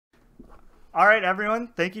All right, everyone.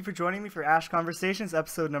 Thank you for joining me for Ashkonversations,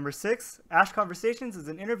 episode number 6. Ashkonversations is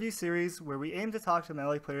an interview series where we aim to talk to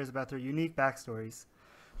melee players about their unique backstories.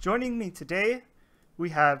 Joining me today, we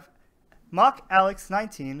have Mock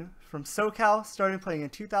Alex19 from SoCal, started playing in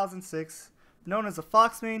 2006. Known as a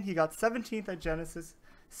Fox main, he got 17th at Genesis,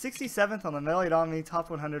 67th on the Melee Omni Top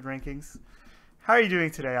 100 rankings. How are you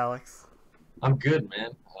doing today, Alex? I'm good, man.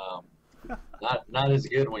 Not as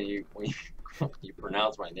good when you you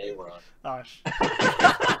pronounce my name wrong. Gosh.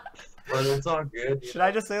 But it's all good. Should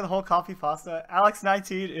I just say the whole copy pasta?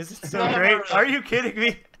 Alex19 is so great. Are you kidding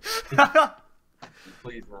me?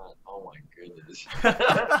 Please not. Oh my goodness.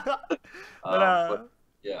 But, but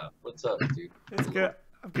yeah, what's up, dude? It's good.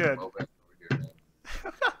 I'm good. Over here,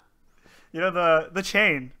 man. You know the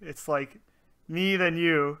chain. It's like me, then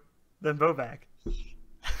you, then Bobak.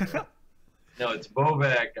 No, it's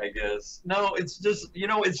Bobak, I guess. No, it's just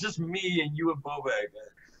it's just me and you and Bobak.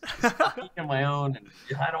 I'm on my own, and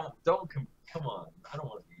come on. I don't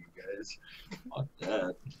want to be you guys. Fuck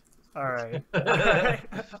that. All right.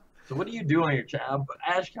 So what do you do on your job,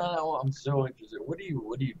 Ashkon? I'm so interested. What do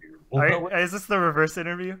you do? Is this the reverse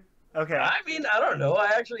interview? Okay. I mean, I don't know.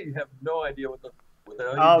 I actually have no idea what the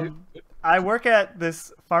hell you do. I work at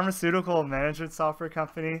this pharmaceutical management software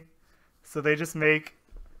company, so they just make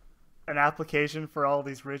an application for all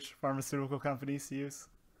these rich pharmaceutical companies to use.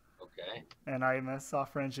 Okay. And I'm a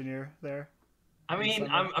software engineer there. I mean,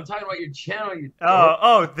 I'm talking about your channel.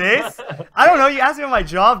 This? I don't know. You asked me about my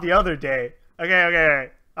job the other day. Okay.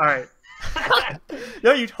 All right.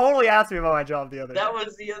 No, you totally asked me about my job the other day. That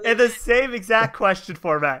was the other in the same exact question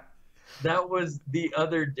format. That was the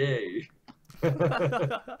other day. Okay,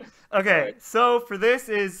 right. So for this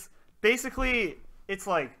is basically, it's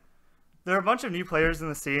like there are a bunch of new players in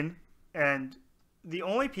the scene, and the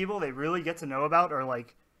only people they really get to know about are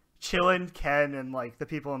like Chillin, Ken, and like the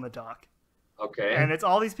people in the dock. Okay. And it's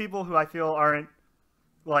all these people who I feel aren't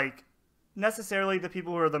like necessarily the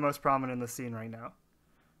people who are the most prominent in the scene right now.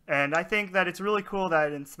 And I think that it's really cool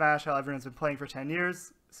that in Smash, how everyone's been playing for 10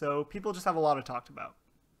 years, so people just have a lot to talk about.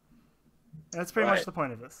 And that's pretty much the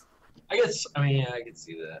point of this. I guess, I mean, I can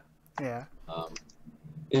see that. Yeah.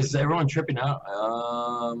 Is everyone tripping out?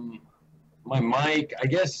 My mic, I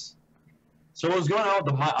guess. So what's going on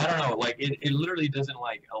with the mic? I don't know. Like, it literally doesn't,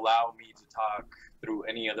 like, allow me to talk through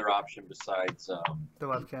any other option besides the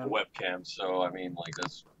webcam. The webcam. So, I mean, like,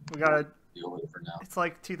 we gotta deal with it for now. It's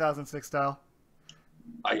like 2006 style.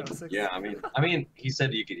 Yeah, I mean, he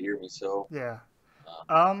said you could hear me, so. Yeah.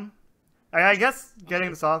 I guess getting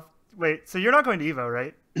this off. Wait, so you're not going to Evo,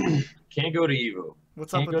 right? Can't go to Evo.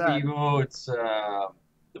 What's up with that? Can't go to Evo. It's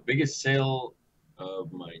the biggest sale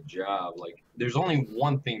of my job. Like, there's only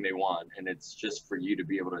one thing they want, and it's just for you to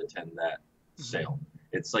be able to attend that sale.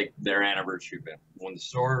 It's like their anniversary event. When the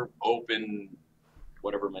store opened,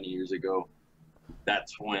 whatever many years ago,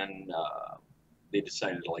 that's when they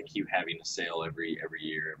decided to like keep having a sale every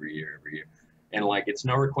year. And like it's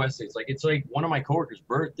no request. It's like one of my coworkers'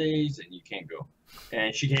 birthdays, and you can't go,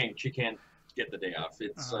 and she can't get the day off.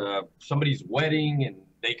 It's somebody's wedding, and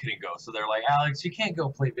they couldn't go, so they're like, Alex, you can't go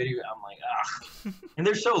play video. I'm like, ah, and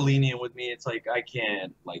they're so lenient with me. It's like I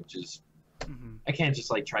can't like just. I can't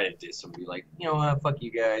just like try to diss them and be like, you know what, fuck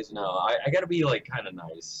you guys. No, I gotta be like kind of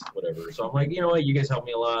nice, whatever. So I'm like, you know what, you guys help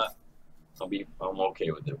me a lot. I'm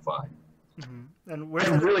okay with it, fine. And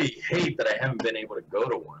I really hate that I haven't been able to go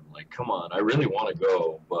to one. Like, come on, I really want to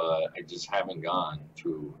go, but I just haven't gone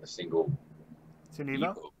to a single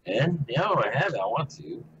Evo. And yeah, I haven't. I want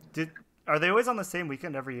to. Are they always on the same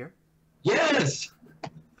weekend every year? Yes,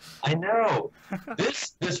 I know.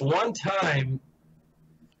 this one time.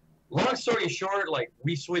 Long story short, like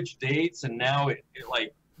we switched dates, and now it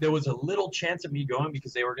like there was a little chance of me going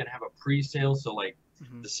because they were gonna have a pre-sale, so like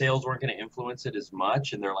the sales weren't gonna influence it as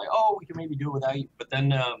much, and they're like, oh, we can maybe do it without you. But then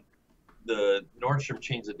the Nordstrom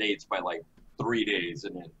changed the dates by like 3 days,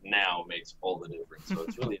 and it now makes all the difference. So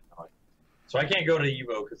it's really annoying. So I can't go to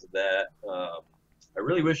Evo because of that. I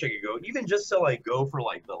really wish I could go, even just to like go for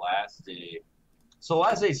like the last day. So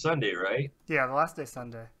last day Sunday, right? Yeah, the last day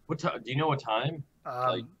Sunday. What time? Do you know what time?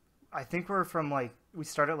 I think we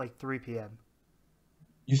start at like 3 p.m.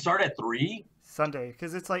 You start at 3? Sunday,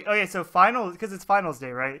 because it's like, okay, so because it's finals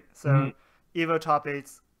day, right? So Evo top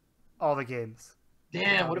 8s, all the games.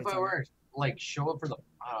 Damn, what if I were like show up for the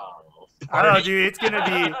I don't know, dude,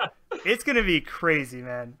 it's gonna be crazy,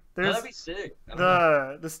 man. That'd be sick.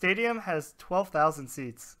 The stadium has 12,000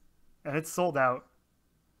 seats, and it's sold out.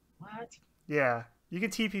 What? Yeah, you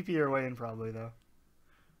can TPP your way in probably though.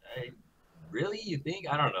 Really? You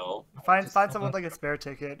think? I don't know. Find someone with like a spare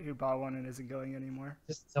ticket who bought one and isn't going anymore.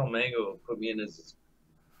 Just tell Mango put me in his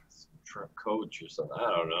coach or something. I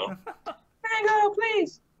don't know. Mango,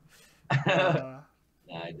 please. Uh,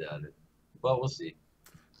 Nah, I doubt it. But we'll see.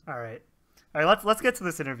 all right. All right. Let's get to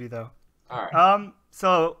this interview though. All right.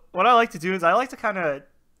 So what I like to do is I like to kind of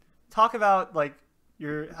talk about like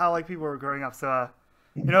how like people were growing up. So,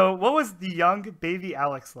 what was the young baby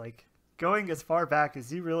Alex like, going as far back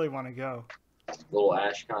as you really want to go? Little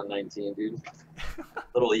Ashkon19, dude.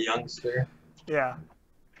 Little youngster. Yeah.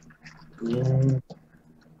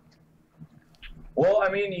 Well, I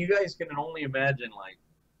mean, you guys can only imagine, like,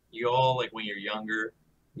 you all, like, when you're younger,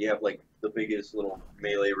 you have, like, the biggest little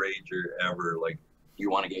melee rager ever. Like, you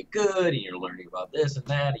want to get good, and you're learning about this and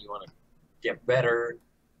that, and you want to get better.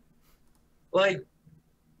 Like,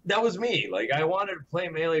 that was me. Like, I wanted to play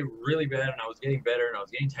melee really bad, and I was getting better, and I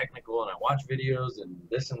was getting technical, and I watched videos and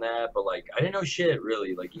this and that, but, like, I didn't know shit,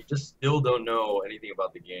 really. Like, you just still don't know anything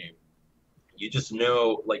about the game. You just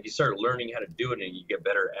know, like, you start learning how to do it, and you get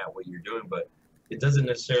better at what you're doing, but it doesn't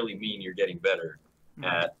necessarily mean you're getting better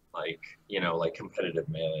at, like, like, competitive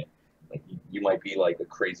melee. Like, you might be, like, a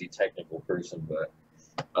crazy technical person, but,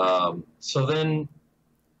 so then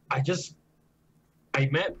I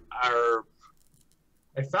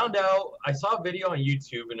found out, I saw a video on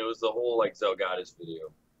YouTube, and it was the whole, like, Zelgatus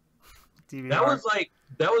video. DVR.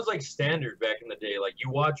 That was like standard back in the day. Like,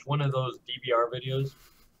 you watch one of those DVR videos,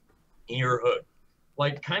 and you're hooked.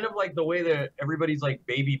 Like, kind of like the way that everybody's, like,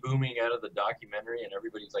 baby booming out of the documentary, and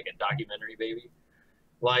everybody's, like, a documentary baby.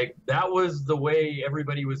 Like, that was the way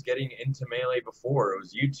everybody was getting into melee before. It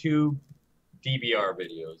was YouTube DVR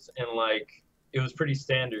videos, and, like, it was pretty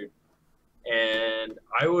standard. And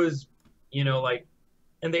I was, like,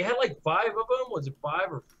 and they had like 5 of them. Was it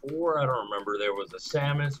 5 or 4? I don't remember. There was a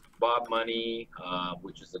Samus, Bob Money,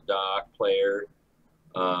 which is a Doc player.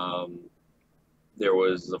 There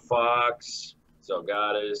was the Fox,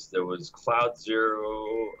 Zelgatus. There was Cloud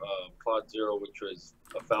Zero, which was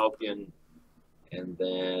a Falcon. And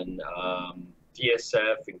then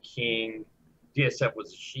DSF and King. DSF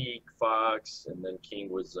was a Sheik, Fox, and then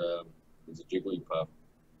King was a Jigglypuff.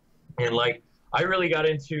 And, like, I really got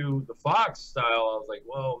into the Fox style. I was like,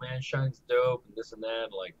 whoa, man, Shine's dope and this and that.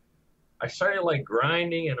 And, like, I started, like,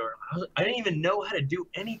 grinding, and I didn't even know how to do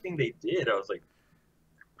anything they did. I was like,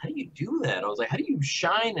 how do you do that? I was like, how do you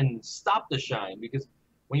shine and stop the shine? Because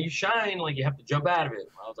when you shine, like, you have to jump out of it.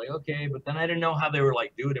 I was like, okay, but then I didn't know how they were,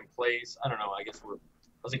 like, do it in place. I don't know. I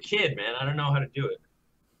was a kid, man. I don't know how to do it.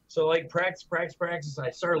 So, like, practice.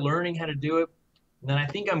 I started learning how to do it. And then I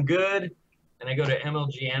think I'm good. And I go to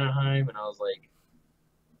MLG Anaheim, and I was like,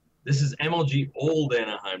 this is MLG old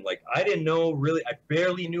Anaheim. Like, I didn't know really, I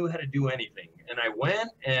barely knew how to do anything. And I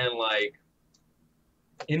went, and, like,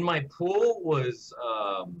 in my pool was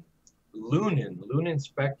Lunin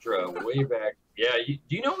Spectra way back. Yeah, do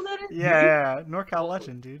you know who that is? Yeah, NorCal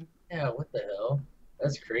legend, dude. Yeah, what the hell?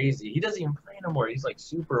 That's crazy. He doesn't even play no more. He's, like,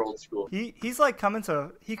 super old school. He's like comes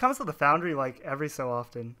to the Foundry, like, every so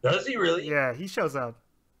often. Does he really? Yeah, he shows up.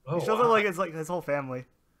 Oh, he shows up like his whole family.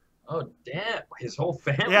 Oh, damn. His whole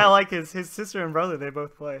family? Yeah, like his sister and brother, they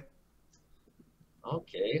both play.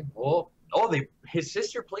 Okay. Well, his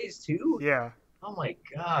sister plays too? Yeah. Oh, my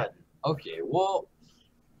God. Okay, well,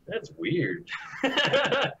 that's weird.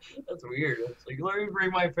 That's weird. It's like, let me bring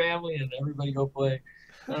my family and everybody go play.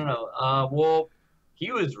 I don't know. Well,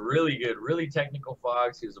 he was really good, really technical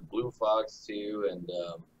Fox. He was a blue Fox too, and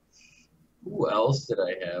who else did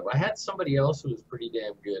I have? I had somebody else who was pretty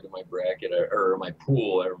damn good in my bracket, or my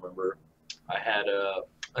pool, I remember. I had,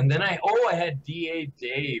 and then I had DA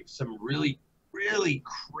Dave, some really, really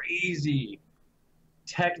crazy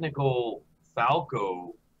technical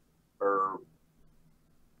Falco, or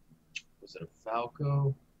was it a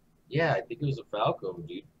Falco? Yeah, I think it was a Falco,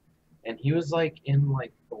 dude. And he was, like, in,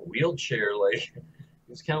 like, a wheelchair, like, he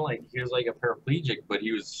was kind of like, he was like a paraplegic, but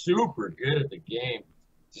he was super good at the game.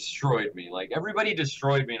 Destroyed me. Like, everybody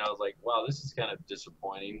destroyed me, and I was like, wow, this is kind of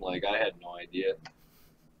disappointing. Like, I had no idea.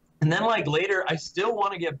 And then, like, later, I still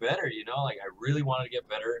want to get better, Like, I really wanted to get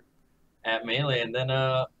better at Melee. And then,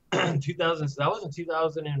 that was in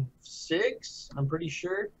 2006, I'm pretty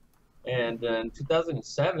sure. And then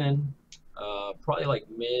 2007, probably, like,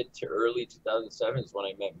 mid to early 2007 is when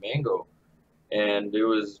I met Mango. And it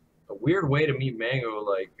was a weird way to meet Mango.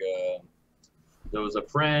 Like, there was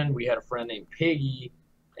we had a friend named Piggy.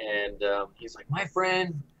 And he's like, my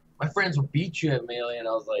friends will beat you at Melee. And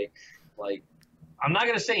I was like, I'm not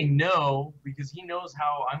going to say no, because he knows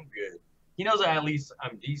how I'm good. He knows that at least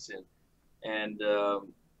I'm decent. And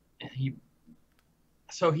he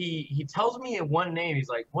tells me one name. He's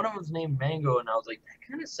like, one of them's named Mango. And I was like, that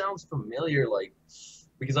kind of sounds familiar. Like,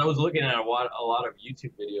 because I was looking at a lot of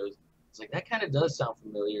YouTube videos. It's like, that kind of does sound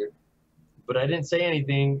familiar. but I didn't say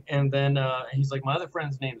anything. And then he's like, my other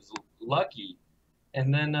friend's name is Lucky.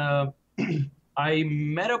 And then I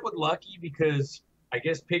met up with Lucky because I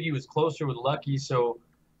guess Piggy was closer with Lucky. So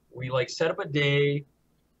we like set up a day,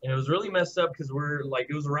 and it was really messed up because we're like,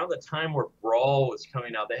 it was around the time where Brawl was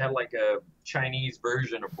coming out. They had like a Chinese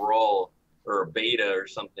version of Brawl or a beta or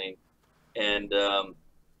something. And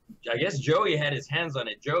I guess Joey had his hands on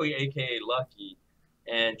it, Joey, aka Lucky.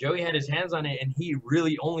 And Joey had his hands on it, and he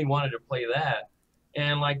really only wanted to play that.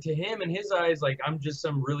 And like to him, in his eyes, like I'm just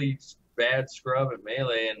some really bad scrub at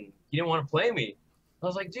Melee, and he didn't want to play me. I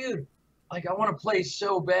was like, dude, like I want to play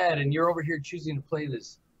so bad, and you're over here choosing to play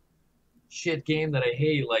this shit game that I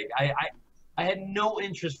hate. Like I had no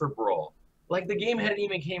interest for Brawl. Like the game hadn't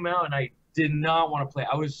even came out, and I did not want to play.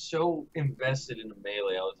 I was so invested in the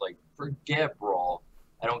Melee. I was like, forget Brawl.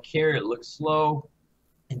 I don't care. It looks slow.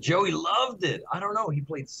 And Joey loved it. I don't know. He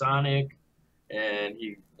played Sonic, and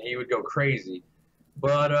he would go crazy.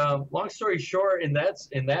 But long story short, in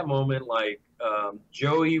that moment, like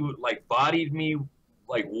Joey like bodied me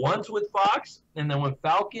like once with Fox, and then went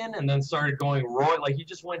Falcon, and then started going Roy. Like he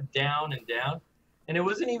just went down and down, and it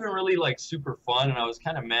wasn't even really like super fun. And I was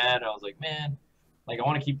kind of mad. I was like, man, like I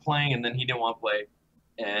want to keep playing, and then he didn't want to play,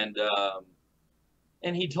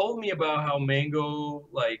 and he told me about how Mango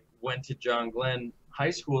like went to John Glenn High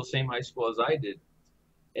School, same high school as I did,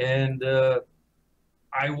 and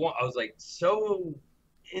I was like so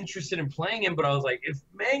interested in playing him, but I was like, if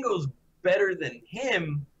Mango's better than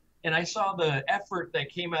him, and I saw the effort that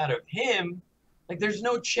came out of him, like there's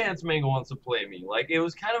no chance Mango wants to play me. Like it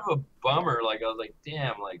was kind of a bummer. Like I was like,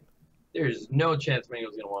 damn, like there's no chance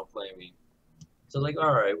Mango's gonna want to play me. So like,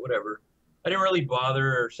 all right, whatever. I didn't really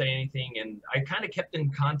bother or say anything, and I kind of kept in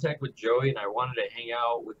contact with Joey, and I wanted to hang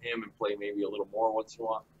out with him and play maybe a little more once in a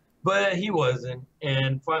while. But he wasn't.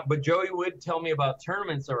 But Joey would tell me about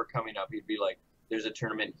tournaments that were coming up. He'd be like, there's a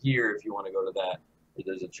tournament here if you want to go to that. Or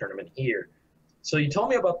there's a tournament here. So he told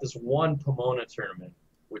me about this one Pomona tournament,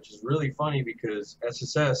 which is really funny because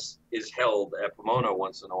SSS is held at Pomona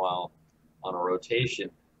once in a while on a rotation.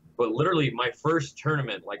 But literally my first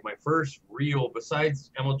tournament, like my first real,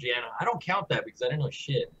 besides MLGN, I don't count that because I didn't know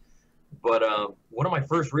shit. But one of my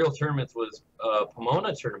first real tournaments was a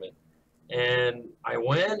Pomona tournament. And I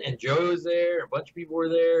went, and Joey was there, a bunch of people were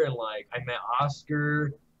there, and like I met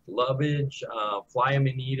Oscar, Lovage, Fly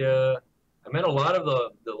Amanita. I met a lot of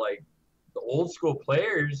the old school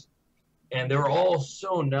players, and they were all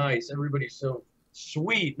so nice. Everybody's so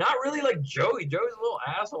sweet. Not really like Joey. Joey's a little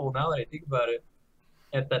asshole now that I think about it.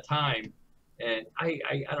 At that time, and I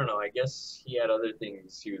don't know. I guess he had other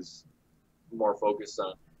things he was more focused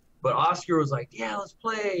on. But Oscar was like, yeah, let's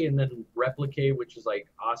play, and then Replicate, which is like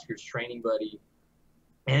Oscar's training buddy.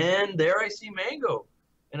 And there I see Mango,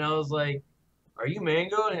 and I was like, "Are you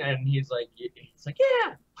Mango?" And he's like,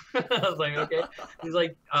 "Yeah." I was like, "Okay." He's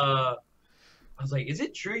like, I was like, "Is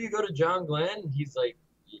it true you go to John Glenn?" He's like,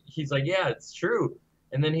 "Yeah, it's true."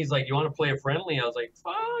 And then he's like, "You want to play a friendly?" I was like,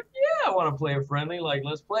 "Fuck yeah, I want to play a friendly. Like,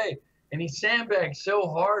 let's play." And he sandbagged so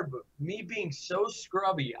hard, but me being so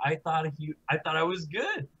scrubby, I thought I was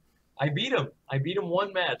good. I beat him. I beat him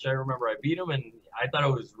one match. I remember I beat him, and I thought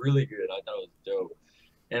it was really good. I thought it was dope.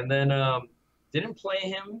 And then didn't play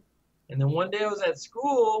him. And then one day I was at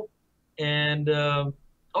school, and oh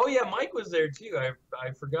yeah, Mike was there too.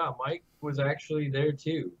 I forgot. Mike was actually there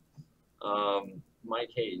too.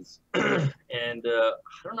 Mike Hayes. And I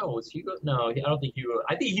don't know, was Hugo? No, I don't think Hugo.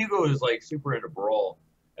 I think Hugo was like super into Brawl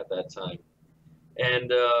at that time.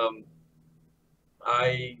 And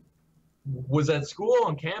I was at school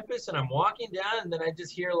on campus, and I'm walking down, and then I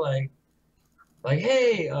just hear like,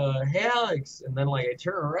 hey Alex, and then like I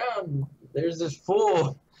turn around, and there's this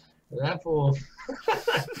fool, that fool,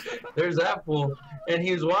 there's that fool, and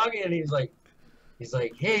he was walking, and he's like,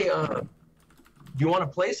 hey, do you want to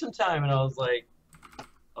play sometime? And I was like,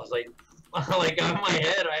 like on my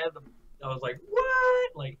head, I was like,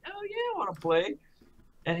 what? Like, oh yeah, I want to play.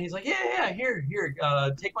 And he's like, yeah, here,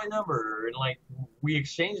 take my number. And like, we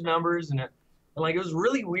exchanged numbers, and like, it was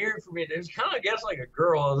really weird for me. It was kind of, I guess, like a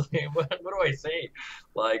girl. I was like, what do I say?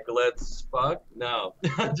 Like, let's fuck? No,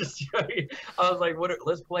 just, I was like,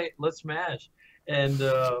 let's play, let's smash. And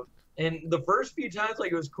the first few times,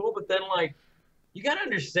 like, it was cool, but then like, you got to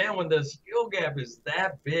understand when the skill gap is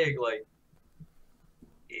that big, like,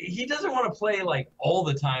 he doesn't want to play like all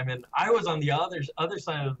the time. And I was on the other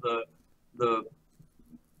side of the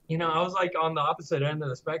you know, I was like on the opposite end of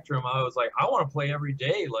the spectrum. I was like, I want to play every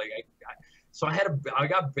day. Like, so I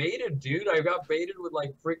got baited, dude. I got baited with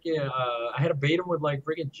like freaking, I had to bait him with like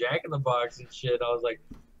freaking Jack in the Box and shit. I was like,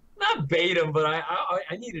 not bait him, but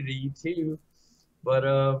I needed to eat too. But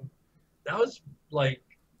that was like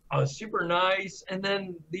I was super nice, and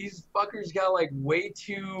then these fuckers got like way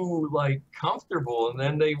too like comfortable, and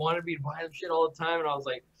then they wanted me to buy them shit all the time, and I was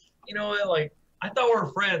like, you know what, like I thought we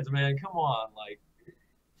were friends, man. Come on, like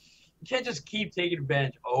you can't just keep taking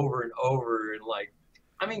advantage over and over, and like,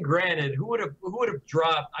 I mean, granted, who would have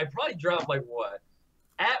dropped? I probably dropped like what,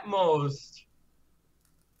 at most,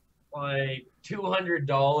 like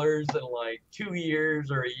 $200 in like 2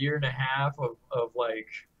 years or a year and a half of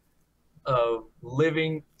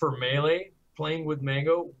living for Melee, playing with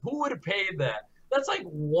Mango. Who would have paid that? That's like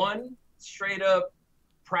one straight up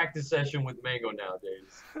practice session with Mango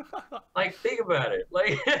nowadays. Like, think about it.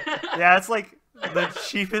 Like, Yeah, it's like the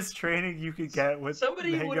cheapest training you could get with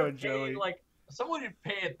somebody would Mango have and Joey. paid like someone would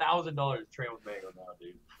pay $1,000 to train with Mango now,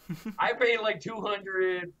 dude. I paid like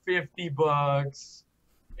 $250,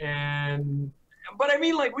 and but I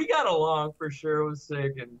mean, like, we got along for sure. It was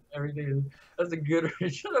sick and everything. That's a good.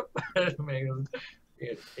 Shut up, Mango.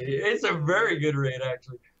 It's a very good rate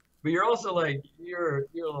actually, but you're also like you're a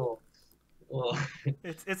little.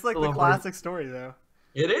 It's like the classic story though.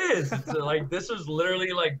 It is. It's like this was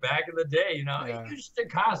literally like back in the day, you know. Yeah. It used to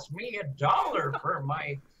cost me $1 for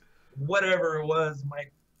my whatever it was, my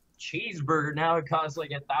cheeseburger. Now it costs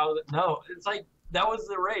like 1,000. No, it's like that was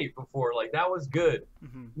the rate before. Like that was good.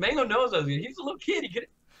 Mm-hmm. Mango knows I was good. He's a little kid. He could.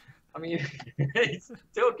 I mean, he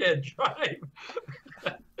still can't drive.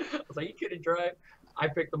 I was like, he couldn't drive. I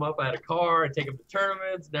picked him up. I had a car. I take him to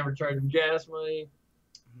tournaments. Never charged him gas money.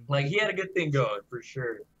 Like he had a good thing going for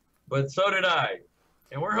sure. But so did I.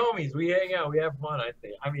 And we're homies. We hang out. We have fun, I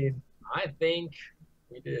think. I mean, I think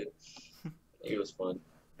we did. I think it was fun.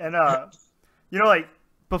 And, you know, like,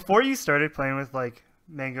 before you started playing with, like,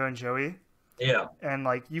 Mango and Joey, yeah, and,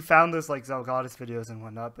 like, you found those, like, Zelgadis videos and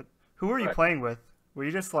whatnot, but who were you playing with? Were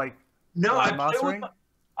you just, like, no, I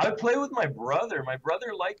play with my brother. My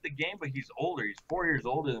brother liked the game, but he's older. He's 4 years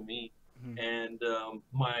older than me. Mm-hmm. And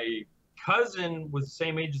my cousin was the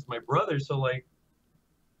same age as my brother, so, like,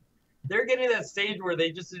 they're getting to that stage where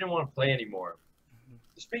they just didn't want to play anymore. Mm-hmm.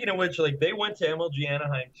 Speaking of which, like, they went to MLG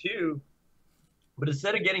Anaheim too, but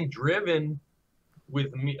instead of getting driven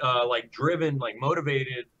with me, like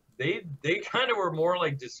motivated, they kind of were more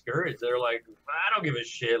like discouraged. They're like, I don't give a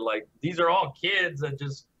shit. Like, these are all kids that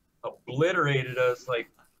just obliterated us. Like,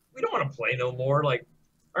 we don't want to play no more. Like,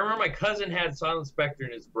 I remember my cousin had Silent Spectre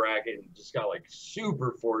in his bracket and just got like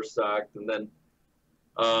super four-stocked, and then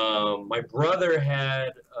my brother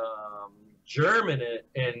had German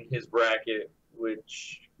in his bracket,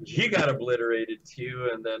 which he got obliterated too.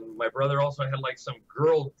 And then my brother also had like some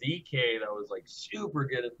girl DK that was like super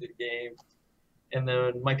good at the game. And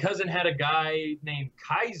then my cousin had a guy named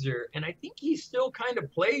Kaiser, and I think he still kind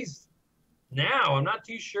of plays now. I'm not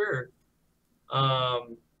too sure.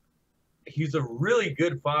 He's a really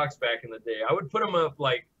good fox back in the day. I would put him up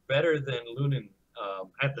like better than Lunin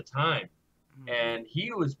at the time. And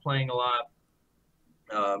he was playing a lot,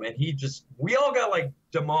 and we all got like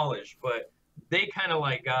demolished, but they kind of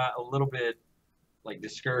like got a little bit like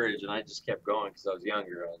discouraged, and I just kept going because I was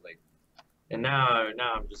younger. I was like, and now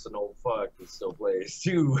I'm just an old fuck that still plays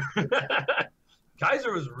too.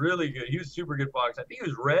 Kaiser was really good. He was super good fox. I think he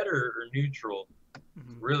was red or neutral.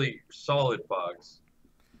 Mm-hmm. Really solid fox.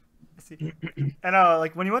 I see. And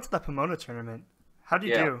like when you went to the Pomona tournament, how did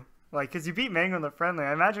you do? Like, cause you beat Mango in the friendly.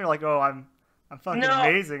 I imagine you're like, oh, I'm fucking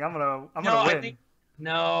amazing. I'm gonna win.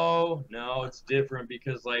 No, it's different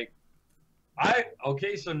because like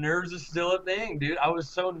so nerves is still a thing, dude. I was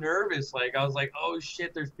so nervous. Like I was like, oh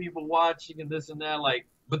shit, there's people watching and this and that. Like,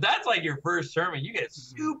 but that's like your first tournament. You get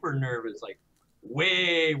super nervous, like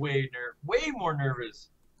way more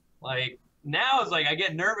nervous. Like now it's like I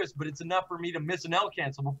get nervous, but it's enough for me to miss an L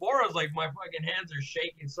cancel. Before I was like my fucking hands are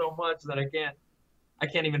shaking so much that I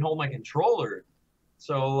can't even hold my controller.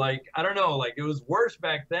 So like I don't know, like it was worse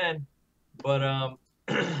back then, but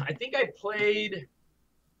I think I played.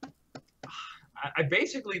 I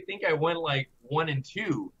basically think I went like 1 and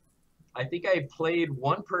 2. I think I played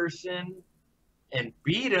one person and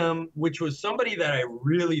beat him, which was somebody that I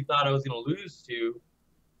really thought I was gonna lose to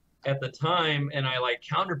at the time, and I like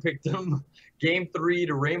counterpicked him game 3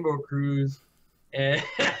 to Rainbow Cruise, and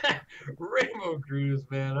Rainbow Cruise,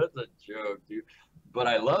 man, that's a joke, dude. But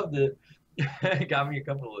I loved it. It got me a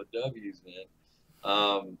couple of W's, man.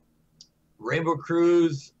 Rainbow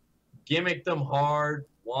Cruise, gimmicked them hard,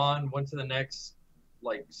 went to the next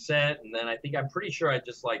like set, and then I'm pretty sure I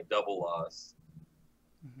just like double lost.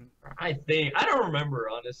 Mm-hmm. I don't remember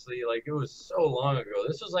honestly. Like it was so long ago.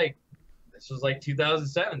 This was like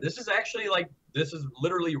 2007. This is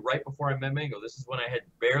literally right before I met Mango. This is when I had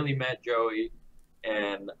barely met Joey,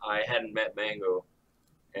 and I hadn't met Mango.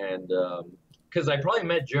 And and because I probably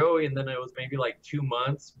met Joey, and then it was maybe like 2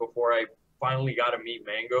 months before I finally got to meet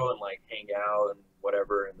Mango and like hang out and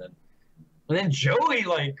whatever, and then Joey,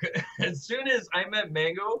 like as soon as I met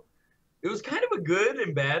Mango, it was kind of a good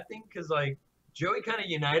and bad thing because like Joey kind of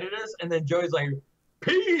united us, and then Joey's like,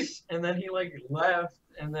 peace, and then he like left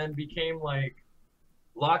and then became like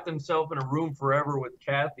locked himself in a room forever with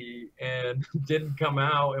Kathy and didn't come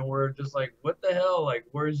out, and we're just like, what the hell, like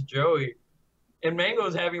where's Joey? And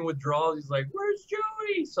Mango's having withdrawals. He's like, where's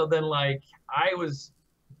Joey? So then like I was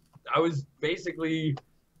basically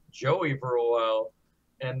Joey for a while,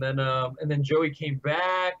 and then Joey came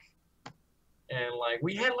back, and like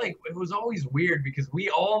we had like, it was always weird because we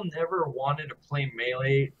all never wanted to play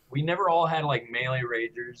Melee. We never all had like Melee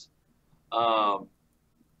Ragers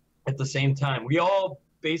at the same time. We all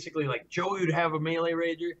basically, like, Joey would have a Melee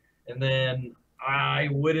Rager, and then I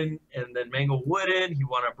wouldn't, and then Mango wouldn't. He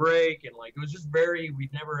wanted a break, and like it was just we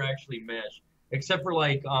never actually meshed, except for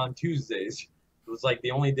like on Tuesdays. It was like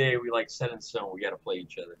the only day we like set in stone we got to play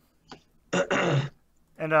each other.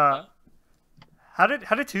 And how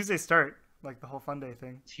did Tuesday start? Like the whole fun day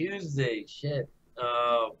thing. Tuesday, shit.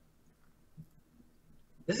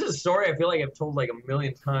 This is a story I feel like I've told like a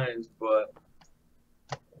million times, but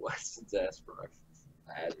Weston's asked for my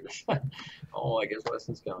address. Oh, I guess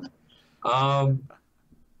Weston's coming.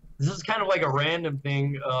 This is kind of like a random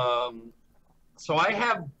thing. So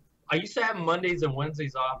I used to have Mondays and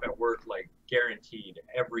Wednesdays off at work, like guaranteed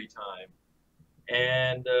every time.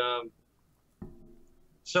 And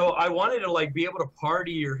so I wanted to like be able to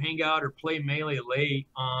party or hang out or play Melee late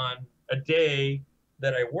on a day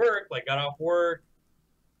that I worked, like got off work,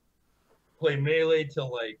 play Melee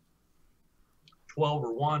till like 12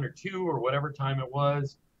 or 1 or 2 or whatever time it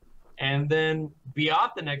was, and then be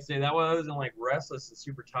off the next day. That way I wasn't like restless and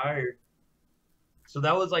super tired. So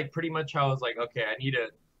that was like pretty much how I was like, okay,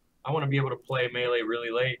 I want to be able to play Melee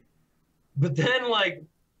really late. But then like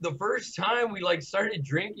the first time we like started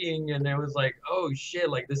drinking, and it was like, oh shit,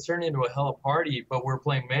 like this turned into a hella party, but we're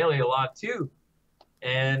playing Melee a lot too.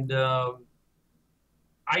 And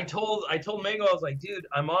I told Mango, I was like, dude,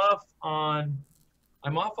 I'm off on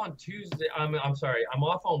Tuesday. I'm sorry, I'm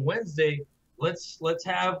off on Wednesday. Let's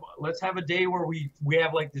have a day where we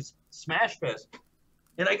have like this Smash Fest.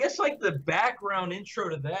 And I guess like the background intro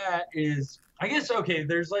to that is, I guess, okay,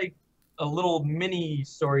 there's like a little mini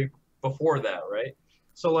story before that, right?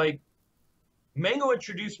 So like Mango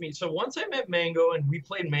introduced me. So once I met Mango and we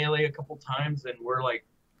played Melee a couple times and we're like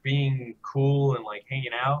being cool and like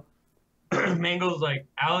hanging out, Mango's like,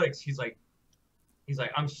 Alex, he's like,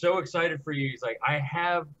 I'm so excited for you. He's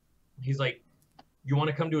like, you want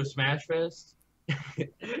to come to a Smash Fest?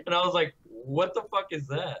 And I was like, what the fuck is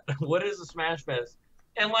that? What is a Smash Fest?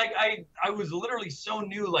 And like, I was literally so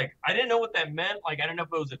new. Like, I didn't know what that meant. Like, I didn't know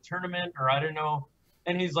if it was a tournament or I didn't know.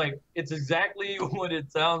 And he's like, it's exactly what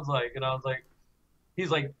it sounds like. And I was like,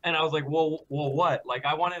 and I was like, well, what? Like,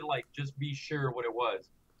 I wanted to like, just be sure what it was.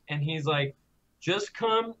 And he's like, just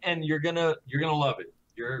come and you're gonna love it.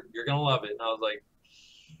 You're gonna love it. And I was like,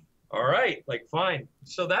 all right, like fine.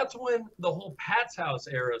 So that's when the whole Pat's house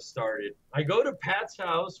era started. I go to Pat's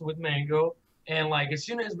house with Mango, and like as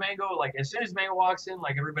soon as Mango walks in,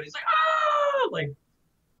 like everybody's like, ah, like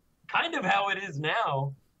kind of how it is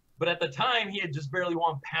now. But at the time, he had just barely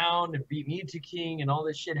won Pound and beat Mewtwo King, and all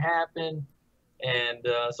this shit happened. And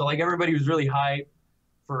so like everybody was really hyped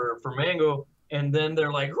for Mango. And then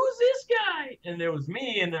they're like, who's this guy? And it was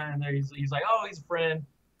me. And he's like, oh, he's a friend.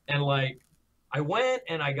 And like, I went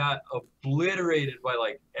and I got obliterated by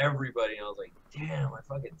like everybody. And I was like, damn, I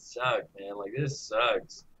fucking suck, man. Like, this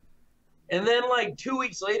sucks. And then like 2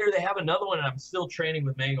 weeks later, they have another one, and I'm still training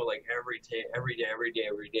with Mango like every day.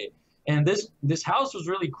 And this house was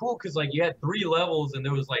really cool because like you had 3 levels, and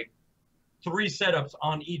there was like 3 setups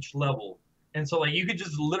on each level. And so like you could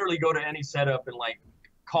just literally go to any setup and like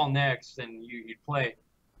call next, and you'd play.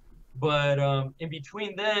 But in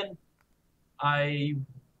between then, I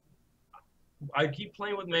keep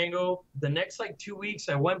playing with Mango. The next like 2 weeks,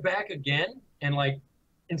 I went back again, and like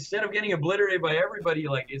instead of getting obliterated by everybody,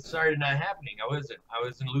 like it started not happening. I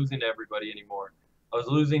wasn't losing to everybody anymore. I was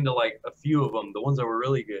losing to like a few of them, the ones that were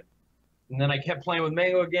really good. And then I kept playing with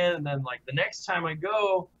Mango again, and then like the next time I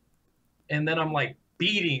go, and then I'm like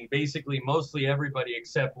beating basically mostly everybody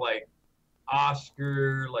except like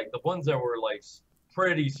Oscar, like the ones that were like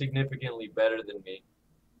pretty significantly better than me.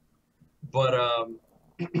 But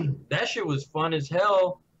that shit was fun as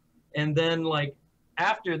hell. And then like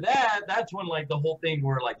after that, that's when like the whole thing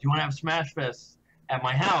where like, you want to have Smash Fest at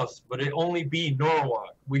my house, but it only be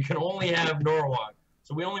Norwalk. We can only have Norwalk.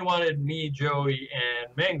 So we only wanted me, Joey,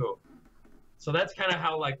 and Mango. So that's kind of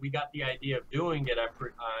how like we got the idea of doing it.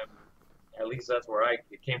 At least that's where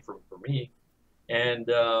it came from for me. And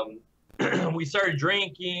we started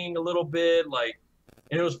drinking a little bit, like,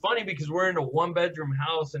 and it was funny because we're in a 1-bedroom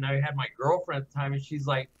house, and I had my girlfriend at the time, and she's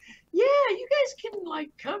like, "Yeah, you guys can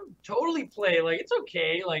like come totally play, like it's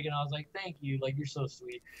okay," like, and I was like, "Thank you, like you're so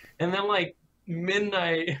sweet." And then like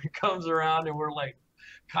midnight comes around, and we're like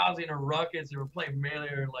causing a ruckus, and we're playing Melee,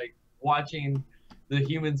 or like watching the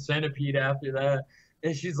Human Centipede after that,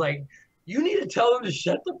 and she's like, "You need to tell them to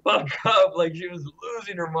shut the fuck up," like she was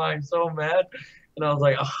losing her mind, so mad. And I was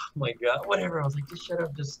like, oh my God, whatever. I was like, just shut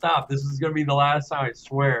up, just stop. This is going to be the last time, I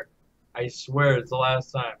swear. I swear it's the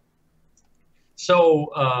last time.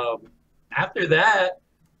 So after that,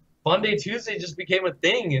 Fun Day Tuesday just became a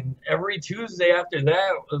thing. And every Tuesday after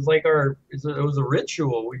that was like it was a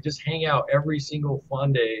ritual. We just hang out every single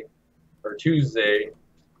Fun Day or Tuesday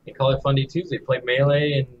and call it Fun Day Tuesday, play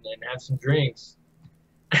Melee and have some drinks.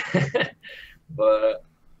 But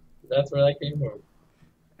that's where that came from.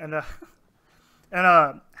 And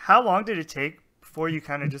how long did it take before you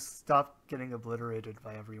kind of just stopped getting obliterated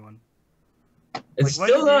by everyone? It's like,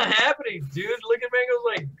 still not happening, dude. Look at Mango's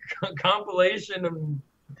like compilation of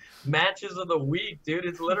matches of the week, dude.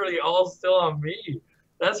 It's literally all still on me.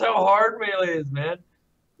 That's how hard Melee is, man.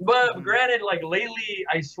 But granted, like lately,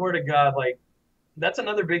 I swear to God, like that's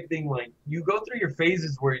another big thing. Like you go through your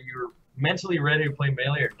phases where you're mentally ready to play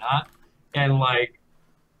Melee or not, and like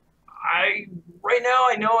right now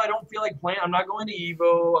I know I don't feel like playing. I'm not going to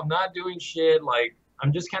Evo. I'm not doing shit. Like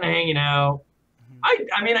I'm just kind of hanging out.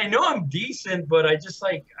 I mean I know I'm decent, but I just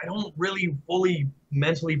like I don't really fully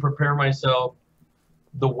mentally prepare myself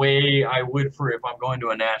the way I would for if I'm going to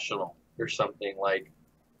a national or something like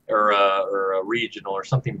or a regional or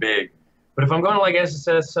something big. But if I'm going to like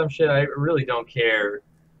SSS some shit, I really don't care.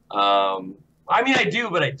 I mean I do,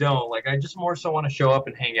 but I don't. Like I just more so want to show up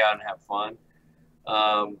and hang out and have fun.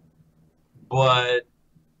 But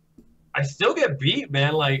I still get beat,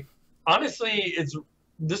 man. Like, honestly,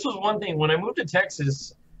 this was one thing. When I moved to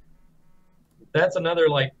Texas, that's another,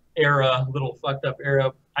 like, era, little fucked up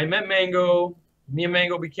era. I met Mango. Me and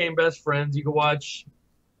Mango became best friends. You can watch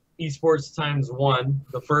Esports ×1.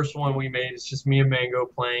 The first one we made is just me and Mango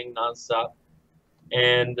playing nonstop.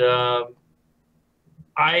 And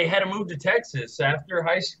I had to move to Texas. After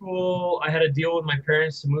high school, I had a deal with my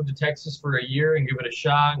parents to move to Texas for a year and give it a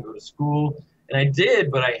shot and go to school. And I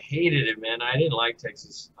did, but I hated it, man. I didn't like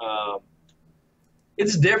Texas.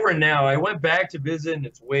 It's different now. I went back to visit, and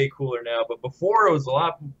it's way cooler now. But before, it was a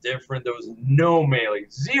lot different. There was no Melee,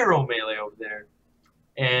 zero Melee over there.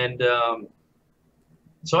 And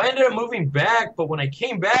so I ended up moving back. But when I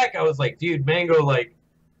came back, I was like, dude, Mango, like,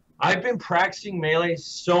 I've been practicing Melee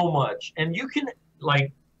so much. And you can,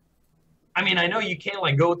 like, I mean, I know you can't,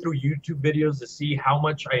 like, go through YouTube videos to see how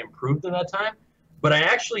much I improved in that time. But I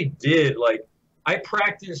actually did. Like, I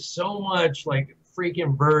practiced so much, like,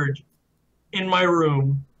 freaking Verge in my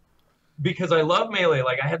room because I love Melee.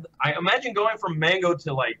 Like, I imagine going from Mango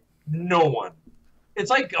to, like, no one.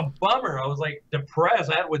 It's like a bummer. I was, like,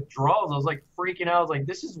 depressed. I had withdrawals. I was, like, freaking out. I was like,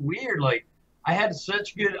 this is weird. Like, I had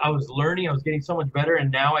such good, I was learning. I was getting so much better,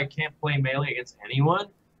 and now I can't play Melee against anyone.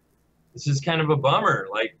 This is kind of a bummer.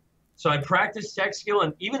 Like, so I practiced tech skill,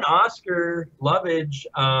 and even Oscar Lovage,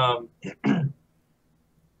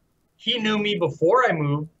 he knew me before I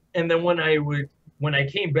moved, and then when I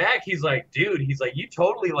came back, he's like, dude, he's like, you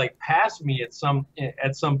totally like passed me at some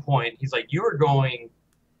point. He's like, you were going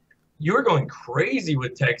crazy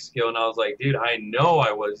with tech skill, and I was like, dude, I know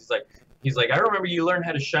I was. He's like, I remember you learned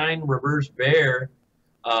how to shine reverse bear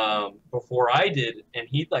before I did, and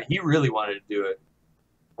he really wanted to do it.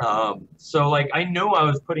 So like I knew I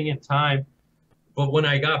was putting in time, but when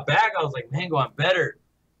I got back, I was like, Mango, I'm better,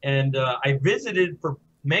 and I visited for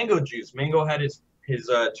Mango Juice. Mango had his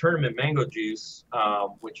tournament Mango Juice,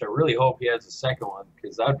 which I really hope he has a second one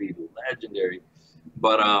because that'd be legendary.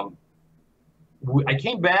 But I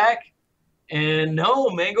came back, and no,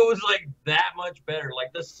 Mango was like that much better,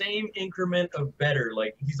 like the same increment of better.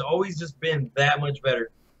 Like he's always just been that much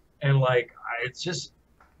better, and like it's just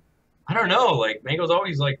I don't know. Like Mango's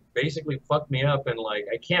always like basically fucked me up, and like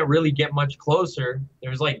I can't really get much closer.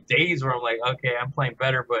 There's like days where I'm like, okay, I'm playing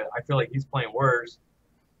better, but I feel like he's playing worse.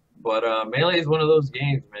 But Melee is one of those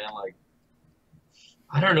games, man. Like,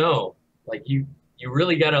 I don't know. Like, you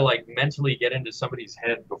really got to, like, mentally get into somebody's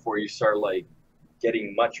head before you start, like,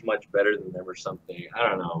 getting much, much better than them or something. I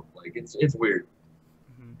don't know. Like, it's weird.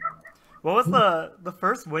 Mm-hmm. What was the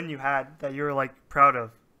first win you had that you were, like, proud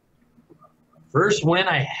of? First win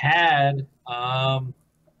I had,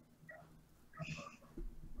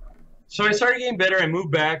 So I started getting better. I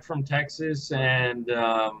moved back from Texas, and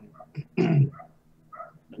I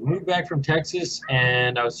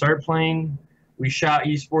started playing. We shot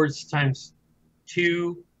esports times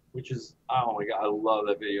 2, which is, oh my god, I love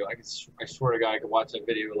that video. I swear to God, I could watch that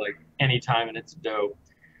video like anytime, and it's dope.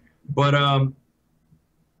 But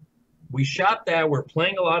we shot that. We're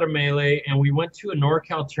playing a lot of Melee, and we went to a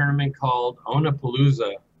NorCal tournament called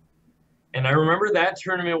Onapalooza. And I remember that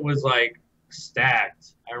tournament was like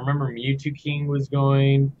stacked. I remember Mewtwo King was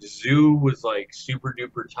going. Zoo was like super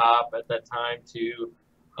duper top at that time too.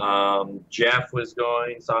 Jeff was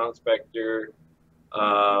going. Silent Spectre.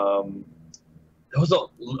 There was a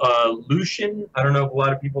Lucian. I don't know if a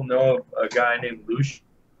lot of people know of a guy named Lucian.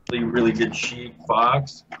 Really good Sheik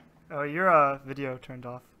Fox. Oh, your video turned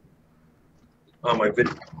off. Oh, my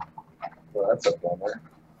video. Well, that's a bummer.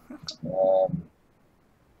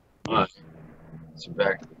 So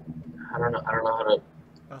back. I don't know how to.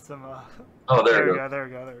 That's some. Oh, there we go. There we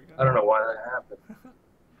go. I don't know why that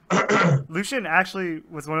happened. Lucian actually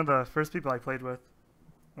was one of the first people I played with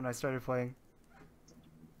when I started playing.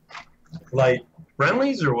 Like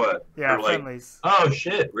friendlies or what? Yeah, or like, friendlies. Oh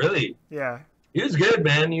shit! Really? Yeah. He was good,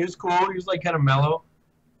 man. He was cool. He was like kind of mellow,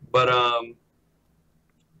 but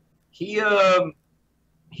he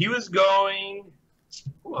was going.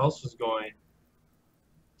 Who else was going?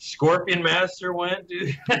 Scorpion Master went,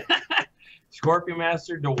 dude. Scorpion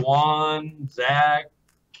Master, Dewan, Zach,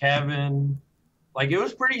 Kevin. Like, it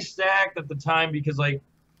was pretty stacked at the time because, like,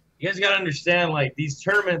 you guys got to understand, like, these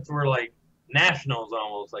tournaments were, like, nationals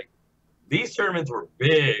almost. Like, these tournaments were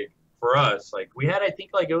big for us. Like, we had, I think,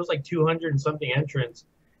 like, it was, like, 200 and something entrants,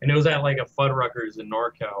 and it was at, like, a Fuddruckers in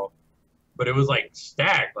NorCal. But it was, like,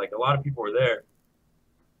 stacked. Like, a lot of people were there.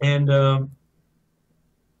 And,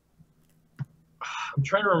 I'm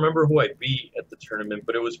trying to remember who I beat at the tournament,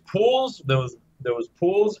 but it was pools. There was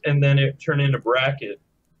pools, and then it turned into bracket.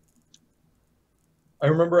 I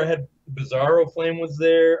remember I had Bizarro Flame was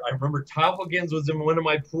there. I remember Topplegans was in one of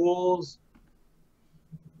my pools.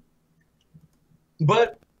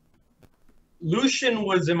 But Lucian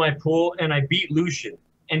was in my pool, and I beat Lucian.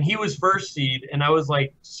 And he was first seed, and I was,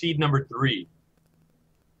 like, seed number 3.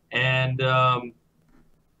 And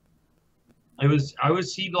I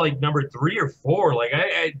was seed like number 3 or 4. Like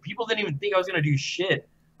people didn't even think I was gonna do shit.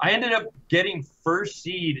 I ended up getting first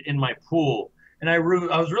seed in my pool, and I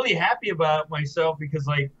was really happy about myself because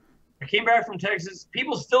like I came back from Texas.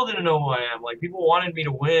 People still didn't know who I am. Like people wanted me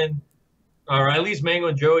to win, or at least Mango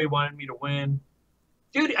and Joey wanted me to win.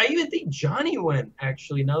 Dude, I even think Johnny went.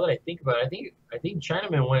 Actually, now that I think about it, I think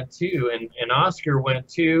Chinaman went too, and Oscar went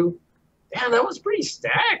too. Damn, that was pretty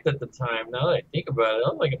stacked at the time. Now that I think about it,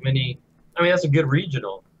 that was like a mini. I mean, that's a good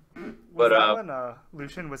regional. Was that when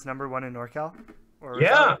Lucian was #1 in NorCal? Or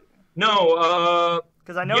yeah. No.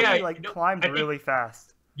 Because I know he climbed really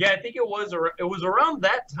fast. Yeah, I think it was around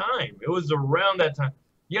that time. It was around that time.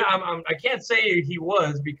 Yeah, I can't say he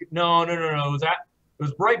was because no. It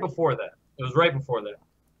was right before that. It was right before that.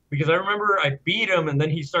 Because I remember I beat him and then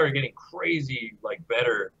he started getting crazy, like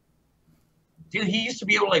better. Dude, he used to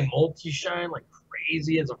be able to like multi-shine like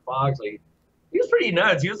crazy as a fox. Like he was pretty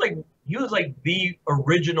nuts. He was like the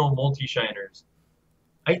original multi-shiners.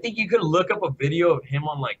 I think you could look up a video of him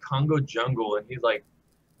on like Congo Jungle, and he's like,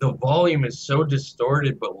 the volume is so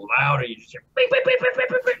distorted but loud, and you just hear beep, beep, beep, beep,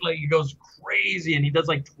 beep, beep, like he goes crazy, and he does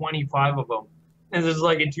like 25 of them. And this is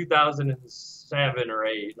like in 2007 or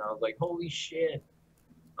 8, and I was like, holy shit.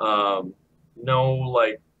 No,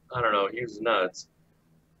 like I don't know, he was nuts.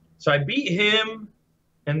 So I beat him,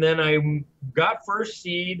 and then I got first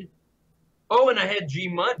seed. Oh, and I had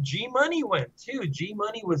G-Money went, too.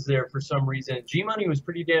 G-Money was there for some reason. G-Money was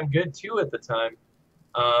pretty damn good, too, at the time.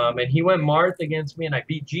 And he went Marth against me, and I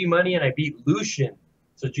beat G-Money, and I beat Lucian.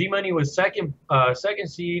 So G-Money was second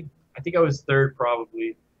seed. I think I was third,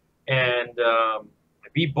 probably. And I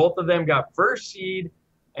beat both of them, got first seed.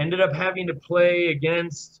 Ended up having to play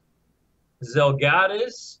against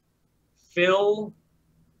Zelgadis, Phil,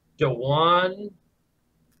 Dewan,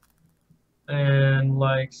 and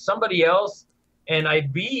like somebody else, and I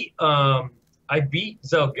beat Zelgadis.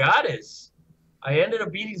 I ended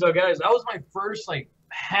up beating Zelgadis. That was my first like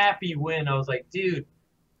happy win. I was like, dude,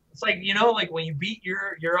 it's like, you know, like when you beat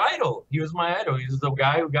your idol. He was my idol. He was the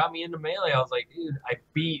guy who got me into Melee. I was like, dude, I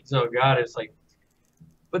beat Zelgadis. Like,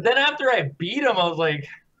 but then after I beat him, I was like,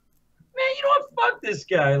 man, you know what? Fuck this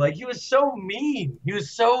guy. Like, he was so mean. He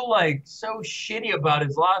was so like so shitty about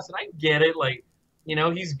his loss, and I get it. Like, you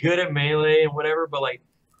know, he's good at Melee and whatever, but like,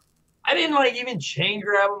 I didn't like even chain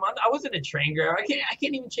grab him. I wasn't a chain grab. I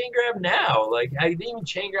can't even chain grab now. Like, I didn't even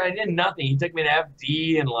chain grab. I did nothing. He took me to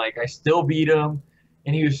FD, and like, I still beat him.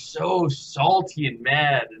 and he was so salty and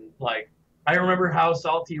mad. And like, I remember how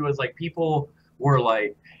salty he was. Like, people were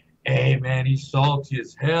like, "Hey, man, he's salty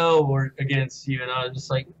as hell," or against you, and I was just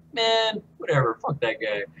like, "Man, whatever, fuck that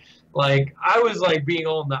guy." Like, I was like being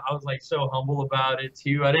all, I was like so humble about it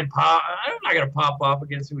too. I didn't pop. I'm not gonna pop off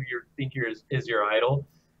against who you think is your idol.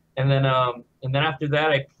 And then after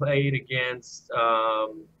that, I played against.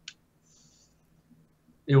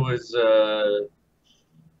 It was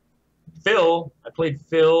Phil. I played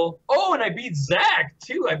Phil. Oh, and I beat Zach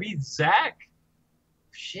too. I beat Zach.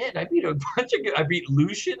 Shit, I beat a bunch of. I beat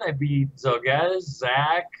Lucian. I beat Zalgaz,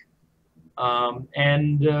 Zach,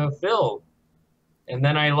 and Phil. And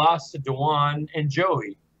then I lost to Dewan and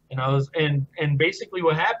Joey. And I was and basically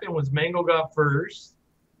what happened was Mango got first.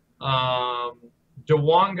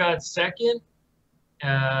 Dewan got second.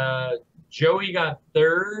 Joey got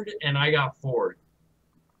third, and I got fourth.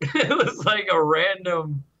 It was like a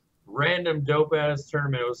random dope ass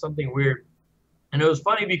tournament. It was something weird, and it was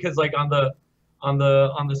funny because like on the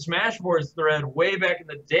Smashboards thread way back in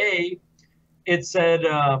the day, it said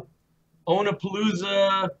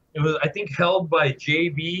Onapalooza. It was, I think, held by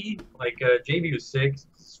JB. Like JB was sick,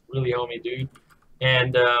 really homie dude,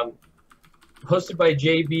 and hosted by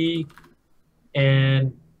JB,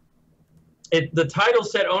 and the title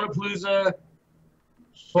said Onapalooza,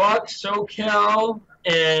 fuck SoCal,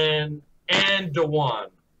 and Dewan.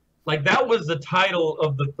 Like, that was the title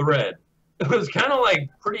of the thread. It was kind of like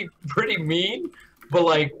pretty mean, but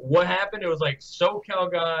like what happened? It was like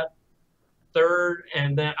SoCal got third,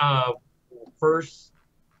 and then first,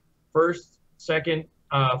 second,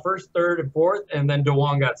 first, third, and fourth, and then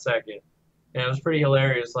Dewan got second. And it was pretty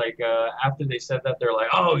hilarious. Like after they said that, they're like,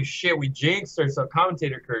 "Oh shit, we jinxed our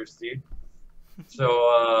commentator curse, dude."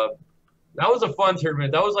 So that was a fun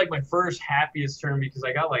tournament. That was like my first happiest tournament because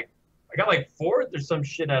I got like fourth or some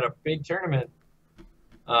shit at a big tournament.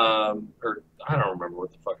 Or I don't remember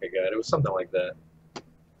what the fuck I got. It was something like that.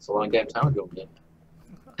 It's a long damn time ago, man.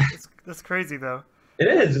 That's crazy though. It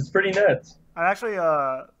is. It's pretty nuts. I'm actually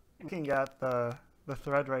looking at the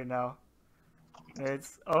thread right now.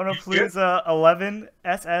 It's Onapalooza 11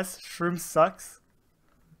 SS Shroom Sucks.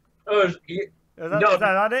 Oh, Is that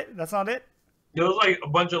not it? That's not it? It was like a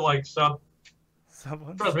bunch of like trust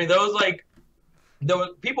me,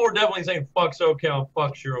 people were definitely saying fuck SoCal,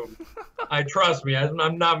 fuck Shroom. Trust me,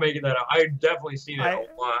 I'm not making that up. I definitely seen it a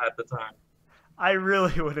lot at the time. I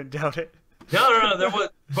really wouldn't doubt it. No. There was,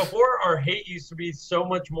 before, our hate used to be so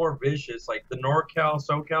much more vicious. Like the NorCal,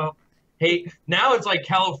 SoCal hate. Now it's like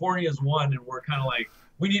California's won, and we're kind of like,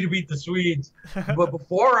 we need to beat the Swedes. But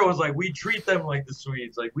before it was like we treat them like the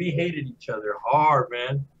Swedes. Like we hated each other hard,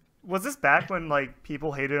 man. Was this back when like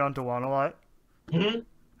people hated on Dewan a lot?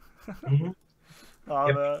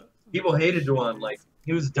 People hated Dewan. Like,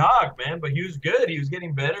 he was dog, man, but he was good. He was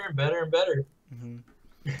getting better and better and better.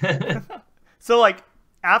 So like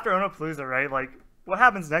after Onapalooza, right? Like, what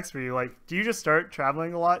happens next for you? Like, do you just start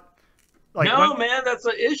traveling a lot? Like, no, man, that's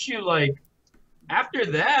the issue. Like, after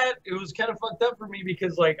that, it was kind of fucked up for me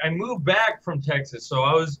because like I moved back from Texas, so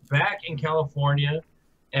I was back in California.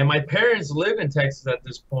 And my parents live in Texas at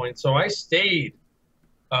this point, so I stayed.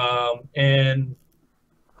 And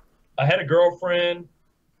I had a girlfriend,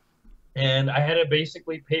 and I had to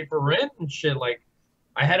basically pay for rent and shit. Like,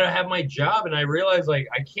 I had to have my job, and I realized, like,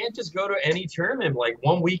 I can't just go to any tournament. Like,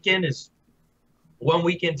 one weekend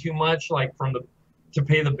too much, like, to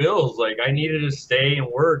pay the bills. Like, I needed to stay and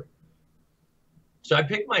work. So I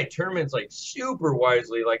picked my tournaments, like, super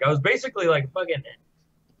wisely. Like, I was basically, like, fucking...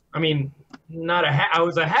 I mean, I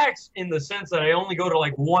was a hacks in the sense that I only go to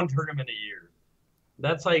like one tournament a year.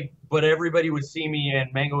 That's like, but everybody would see me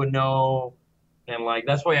and Mango would know, and like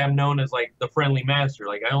that's why I'm known as like the friendly master.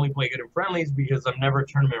 Like I only play good in friendlies because I'm never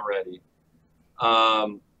tournament ready.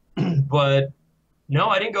 But no,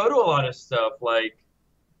 I didn't go to a lot of stuff. Like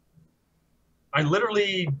I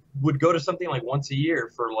literally would go to something like once a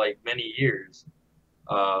year for like many years.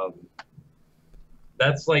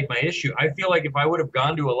 That's like my issue. I feel like if I would have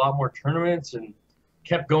gone to a lot more tournaments and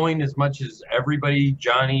kept going as much as everybody,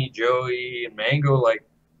 Johnny, Joey, and Mango, like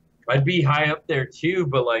I'd be high up there too.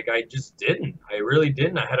 But like I just didn't. I really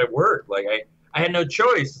didn't. I had to work. Like I had no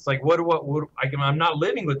choice. It's like I'm not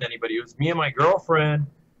living with anybody. It was me and my girlfriend,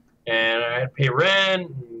 and I had to pay rent.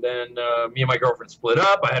 And then me and my girlfriend split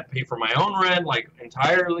up. I had to pay for my own rent like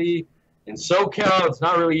entirely. In SoCal, it's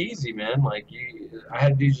not really easy, man. Like I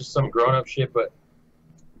had to do just some grown up shit, but.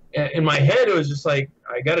 In my head, it was just like,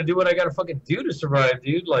 I got to do what I got to fucking do to survive,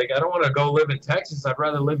 dude. Like, I don't want to go live in Texas. I'd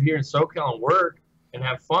rather live here in SoCal and work and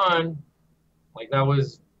have fun. Like, that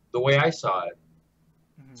was the way I saw it.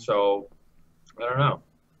 So, I don't know.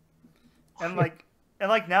 And, like, And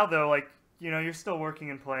like now though, like you're still working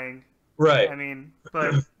and playing. Right. I mean,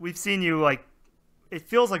 but we've seen you like. It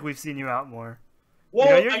feels like we've seen you out more.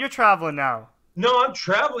 Well, you're traveling now. No, I'm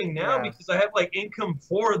traveling now because I have like income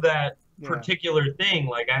for that particular thing.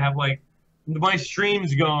 Like I have like my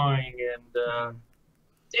streams going, and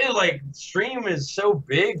dude, like stream is so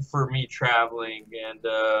big for me traveling, and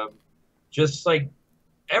just like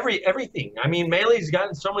everything. I mean, Melee's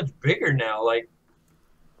gotten so much bigger now. Like,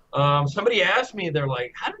 somebody asked me, they're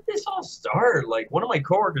like, "How did this all start?" Like one of my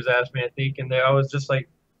coworkers asked me, I think, and I was just like,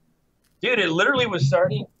 "Dude, it literally was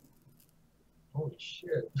starting." Holy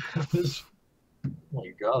shit! Oh my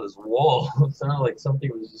god, this wall! It sounded like something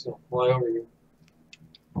was just gonna fly over here.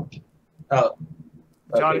 Oh,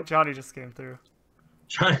 okay. Johnny just came through.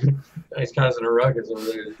 He's causing a ruckus over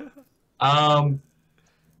there. I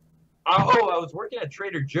was working at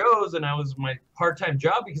Trader Joe's, and I was my part-time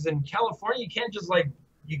job because in California you can't just like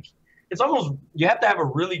it's almost you have to have a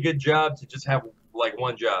really good job to just have like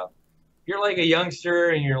one job. If you're like a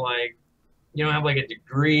youngster and you're like you don't have like a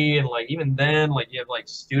degree, and like even then like you have like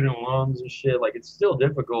student loans and shit, like it's still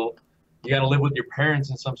difficult. You got to live with your parents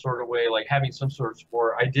in some sort of way, like having some sort of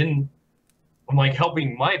support. I didn't. I'm like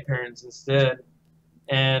helping my parents instead,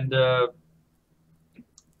 and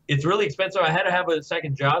it's really expensive. I had to have a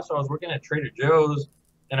second job, so I was working at Trader Joe's,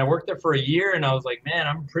 and I worked there for a year, and I was like, man,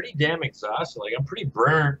 I'm pretty damn exhausted. Like I'm pretty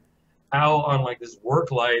burnt out on like this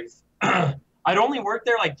work life. I'd only work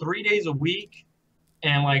there like 3 days a week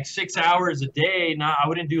and like 6 hours a day. I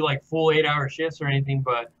wouldn't do like full 8-hour shifts or anything,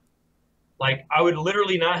 but like I would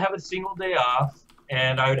literally not have a single day off,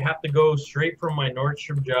 and I would have to go straight from my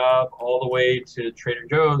Nordstrom job all the way to Trader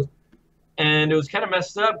Joe's. And it was kind of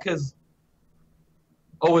messed up because,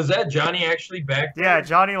 oh, was that Johnny actually back there? Yeah,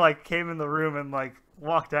 Johnny like came in the room and like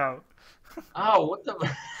walked out. Oh, what the?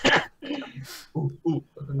 Ooh.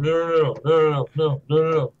 No.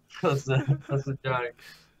 That's the Johnny.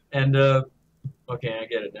 And okay, I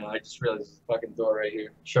get it now. I just realized there's a fucking door right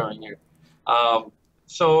here, showing here.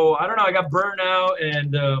 So I don't know. I got burned out,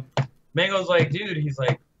 and Mango's like, dude, he's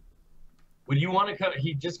like, would you want to come?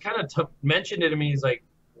 He just kind of mentioned it to me. He's like,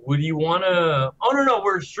 would you want to? Oh no,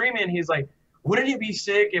 we're streaming. He's like, wouldn't it be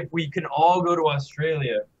sick if we can all go to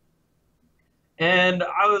Australia? And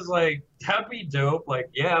I was like, that'd be dope. Like,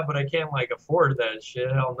 yeah, but I can't like afford that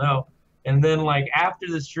shit. Hell no. And then like after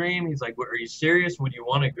the stream, he's like, are you serious? Would you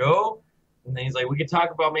want to go? And then he's like, we could talk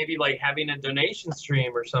about maybe like having a donation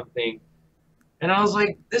stream or something. And I was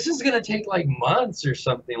like, this is going to take like months or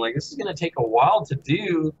something. Like, this is going to take a while to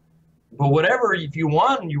do. But whatever, if you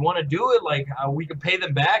want to do it, like we could pay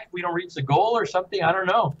them back if we don't reach the goal or something. I don't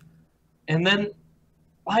know. And then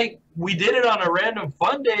like we did it on a random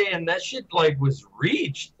fun day, and that shit like was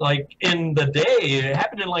reached like in the day. It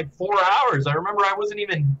happened in like 4 hours. I remember I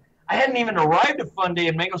hadn't even arrived at fun day,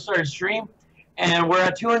 and Mango started stream, and we're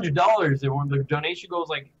at $200. And when the donation goes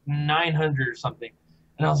like 900 or something.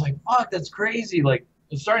 And I was like, fuck, that's crazy. Like,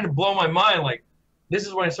 it's starting to blow my mind. Like, this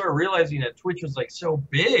is when I started realizing that Twitch was, like, so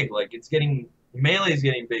big. Like, Melee is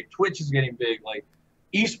getting big. Twitch is getting big. Like,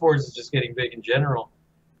 esports is just getting big in general.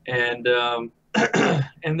 And,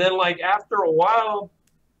 and then, like, after a while,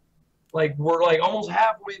 like, we're, like, almost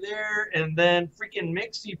halfway there. And then freaking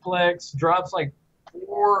Mixiplex drops, like, he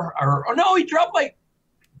dropped, like,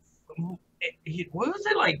 what was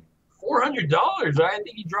it, like, $400. I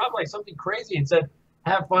think he dropped, like, something crazy and said,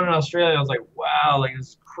 have fun in Australia. I was like, wow, like this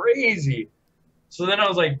is crazy. So then I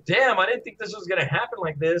was like, damn, I didn't think this was gonna happen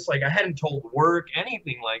like this. Like I hadn't told work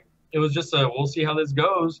anything. Like it was just we'll see how this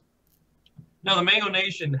goes. No, the Mango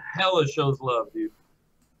Nation hella shows love, dude.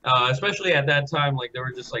 Especially at that time, like they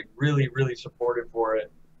were just like really, really supportive for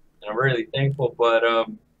it, and I'm really thankful. But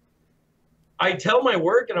I tell my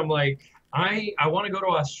work, and I'm like, I want to go to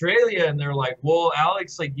Australia, and they're like, well,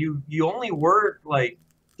 Alex, like you only work like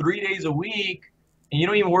 3 days a week. And you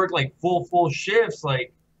don't even work like full shifts,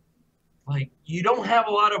 like you don't have a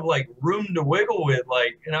lot of like room to wiggle with,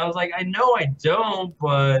 like. And I was like, I know I don't,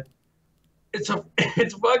 but it's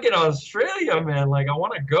fucking Australia, man. Like I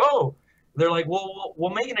want to go. They're like, well,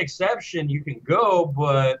 we'll make an exception. You can go,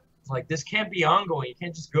 but like this can't be ongoing. You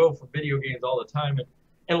can't just go for video games all the time.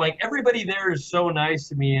 And like everybody there is so nice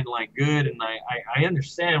to me and like good, and I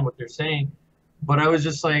understand what they're saying, but I was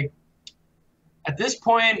just like. At this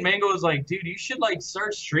point, Mango was like, dude, you should like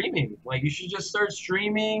start streaming. Like you should just start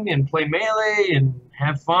streaming and play Melee and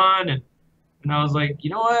have fun. And I was like, you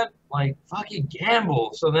know what? Like fucking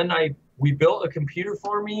gamble. So then we built a computer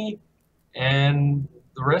for me, and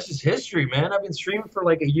the rest is history, man. I've been streaming for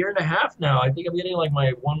like 1.5 years now. I think I'm getting like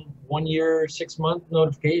my one year, 6 month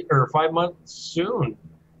notification or 5 months soon.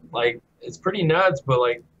 Like it's pretty nuts, but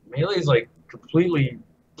like Melee is like completely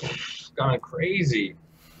gone crazy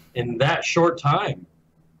in that short time.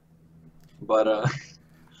 But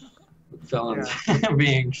felons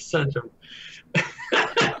being such a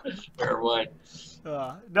never mind.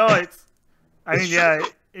 No, I mean, yeah,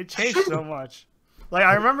 it changed so much. Like,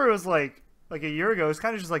 I remember it was like a year ago. It was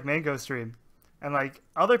kind of just like Mango stream, and like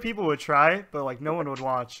other people would try, but like no one would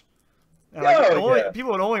watch. And like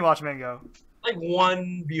people would only watch Mango. Like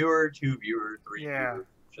 1 viewer, 2 viewer, 3 viewer,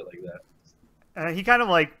 shit like that. And he kind of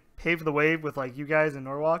like paved the way with like you guys in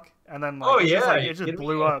Norwalk, and then like, it just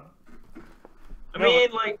blew up. I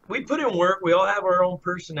mean, like, we put in work. We all have our own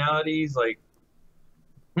personalities. Like,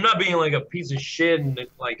 I'm not being like a piece of shit, and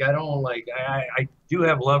like I don't like I do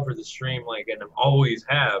have love for the stream, like, and always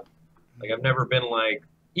have. Like, I've never been like,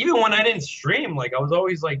 even when I didn't stream, like, I was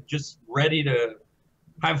always like just ready to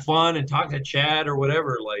have fun and talk to chat or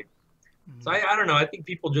whatever. Like, so I don't know. I think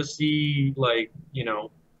people just see, like, you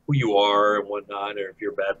know, who you are and whatnot, or if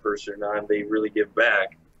you're a bad person or not, and they really give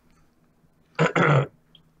back.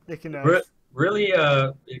 They can really,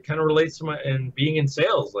 it kind of relates to and being in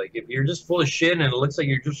sales. Like, if you're just full of shit and it looks like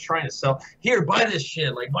you're just trying to sell, here, buy this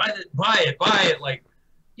shit, like, buy it. Like,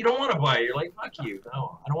 you don't want to buy it. You're like, fuck you.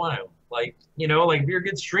 No, I don't want to. Like, you know, like, if you're a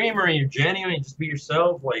good streamer and you're genuine and just be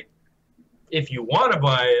yourself, like, if you want to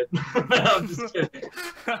buy it, I'm just kidding.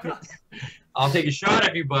 I'll take a shot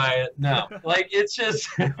if you buy it. No, like, it's just,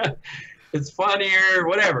 it's funnier,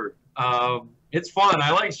 whatever. It's fun.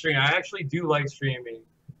 I like streaming. I actually do like streaming.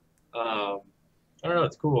 I don't know.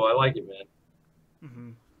 It's cool. I like it,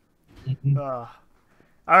 man. All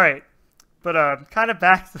right, but kind of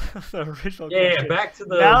back to the original question. Yeah, back to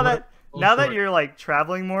the now that you're like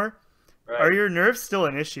traveling more, are your nerves still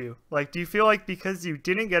an issue? Like, do you feel like because you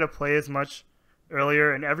didn't get to play as much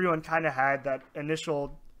earlier and everyone kind of had that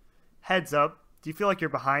initial heads up, do you feel like you're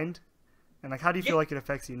behind? And like, how do you feel like it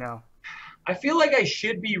affects you now? I feel like I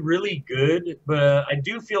should be really good, but I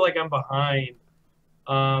do feel like I'm behind.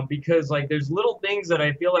 Because like there's little things that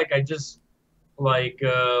I feel like I just like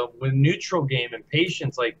with neutral game and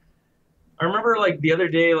patience. Like, I remember like the other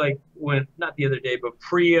day, like when not the other day, but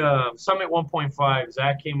pre Summit 1.5,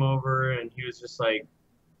 Zach came over and he was just like,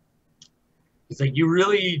 he's like, you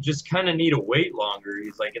really just kind of need to wait longer.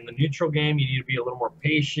 He's like, in the neutral game, you need to be a little more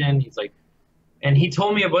patient. He's like, and he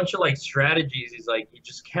told me a bunch of like strategies. He's like, you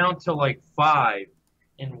just count to like 5,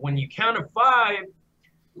 and when you count to 5,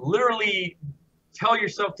 literally tell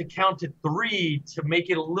yourself to count to 3 to make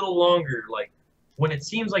it a little longer. Like, when it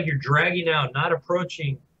seems like you're dragging out, not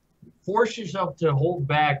approaching, force yourself to hold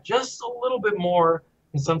back just a little bit more,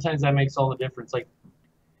 and sometimes that makes all the difference. Like,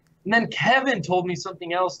 and then Kevin told me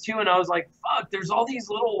something else too, and I was like, fuck, there's all these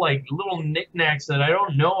little knickknacks that I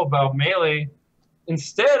don't know about Melee.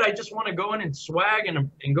 Instead, I just want to go in and swag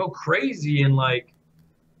and go crazy, and like,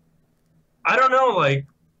 I don't know, like,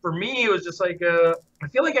 for me, it was just like, I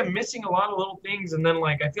feel like I'm missing a lot of little things, and then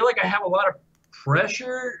like, I feel like I have a lot of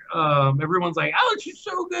pressure. Everyone's like, Alex, you're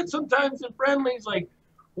so good sometimes in friendlies. Like,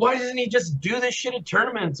 why doesn't he just do this shit at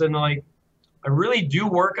tournaments? And like, I really do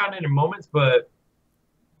work on it in moments, but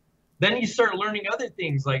then you start learning other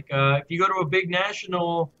things. Like, if you go to a big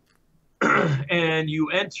national and you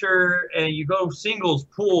enter and you go singles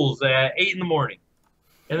pools at 8 in the morning,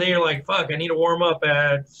 and then you're like, fuck, I need to warm up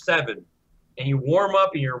at 7. And you warm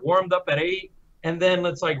up and you're warmed up at 8. And then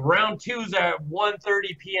it's like round 2's at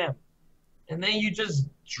 1:30 p.m. And then you just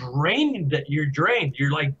you're drained.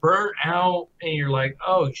 You're like burnt out, and you're like,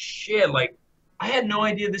 oh shit, like, I had no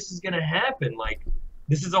idea this is going to happen. Like,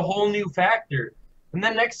 this is a whole new factor. And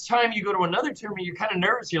then next time you go to another tournament, you're kind of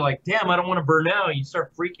nervous. You're like, damn, I don't want to burn out. You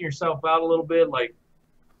start freaking yourself out a little bit. Like,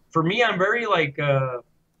 for me, I'm very like, I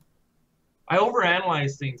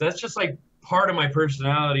overanalyze things. That's just like part of my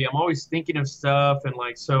personality. I'm always thinking of stuff, and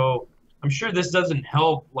like, so I'm sure this doesn't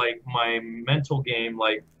help like my mental game,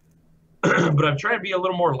 like, but I'm trying to be a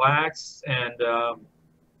little more lax and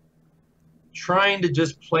trying to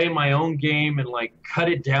just play my own game and like cut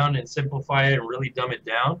it down and simplify it and really dumb it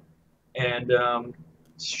down. And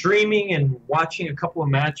streaming and watching a couple of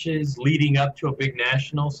matches leading up to a big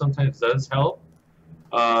national sometimes does help.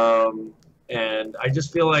 And I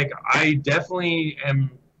just feel like I definitely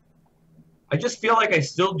am. I just feel like I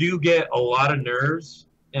still do get a lot of nerves,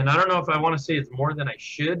 and I don't know if I want to say it's more than I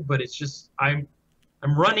should, but it's just I'm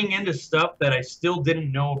running into stuff that I still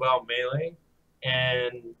didn't know about Melee,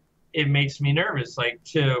 and it makes me nervous. Like,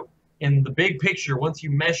 in the big picture, once you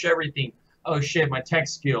mesh everything, oh shit, my tech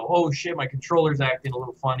skill, oh shit, my controller's acting a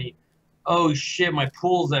little funny, oh shit, my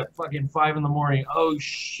pool's at fucking 5 in the morning, oh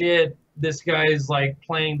shit, this guy is like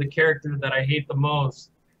playing the character that I hate the most.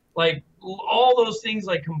 Like, all those things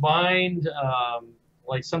like combined,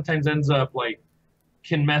 like sometimes ends up like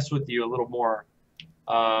can mess with you a little more.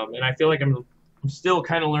 And I feel like I'm still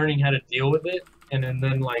kind of learning how to deal with it. And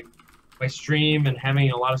then like my stream and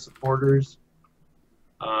having a lot of supporters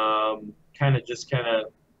kind of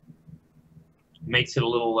makes it a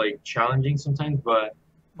little like challenging sometimes. But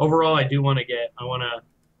overall, I want to get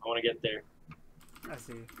there. I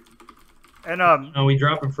see. And Are we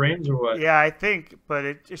dropping frames or what? yeah, I think, but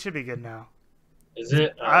it should be good now. Is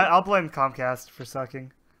it? I'll blame Comcast for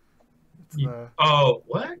sucking. Oh,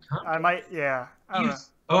 what? Comcast? I might, yeah. I don't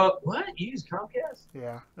know. What? You use Comcast?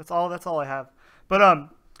 Yeah, that's all I have. But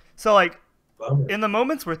so like Bummer. in the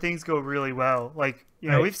moments where things go really well, like you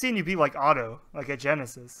know, Right. we've seen you beat like Otto, like at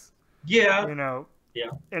Genesis. Yeah. You know. Yeah.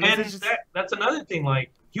 And, And it's just, that's another thing.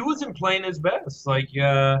 Like he wasn't playing his best. Like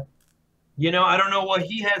you know, I don't know what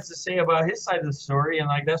he has to say about his side of the story, and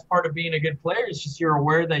like that's part of being a good player. It's just you're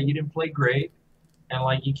aware that you didn't play great, and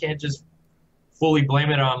like you can't just fully blame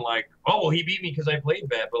it on like, oh well, he beat me because I played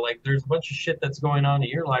bad. But like there's a bunch of shit that's going on in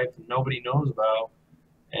your life and nobody knows about,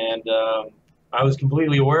 and I was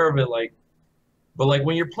completely aware of it. Like, but like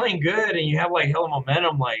when you're playing good and you have like hella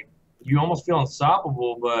momentum, like you almost feel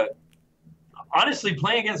unstoppable. But honestly,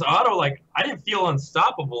 playing against Otto, like I didn't feel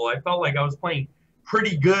unstoppable. I felt like I was playing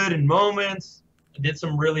pretty good in moments. I did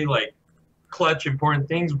some really like clutch important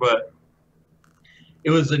things, but it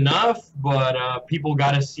was enough. But people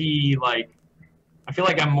got to see like I feel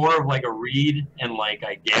like I'm more of like a read and like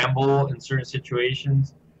I gamble in certain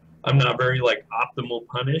situations. I'm not very like optimal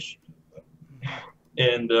punish,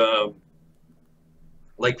 and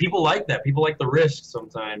like people like that. People like the risk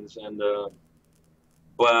sometimes, and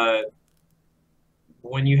but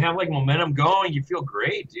when you have like momentum going, you feel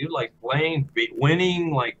great, dude. Like playing,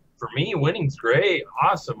 winning. Like for me, winning's great,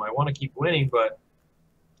 awesome. I want to keep winning, but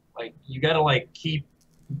like you gotta like keep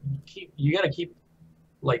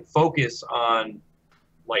like focus on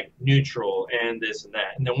like neutral and this and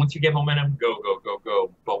that. And then once you get momentum,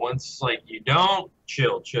 go. But once like you don't,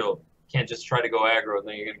 chill. Can't just try to go aggro,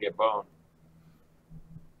 then you're gonna get boned.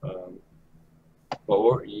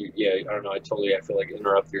 But yeah, I don't know. I feel like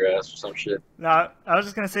interrupt your ass or some shit. no, I was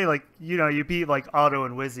just gonna say like you know you beat like Otto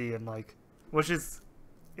and Wizzy and like which is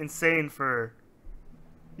insane for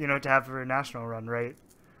you know to have for a national run, right?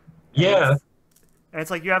 Yeah. And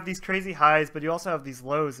it's like you have these crazy highs, but you also have these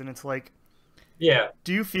lows, and it's like, Yeah.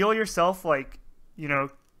 do you feel yourself like you know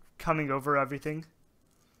coming over everything?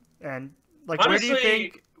 And like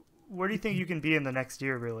Honestly, where do you think you can be in the next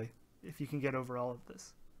year really if you can get over all of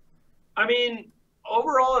this? I mean,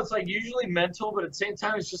 overall, it's like usually mental, but at the same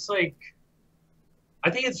time, it's just like, I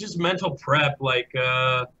think it's just mental prep. Like,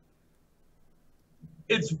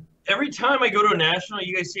 it's every time I go to a national,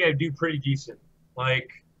 you guys see I do pretty decent. Like,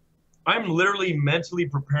 I'm literally mentally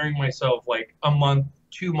preparing myself like a month,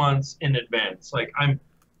 2 months in advance. Like, I'm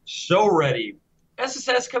so ready.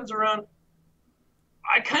 SSS comes around.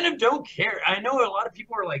 I kind of don't care. I know a lot of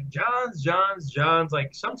people are like, Johns.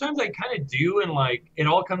 Like, sometimes I kind of do, and like, it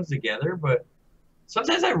all comes together, but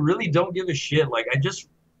sometimes I really don't give a shit. Like,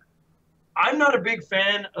 I'm not a big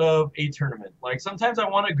fan of a tournament. Like, sometimes I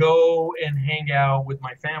want to go and hang out with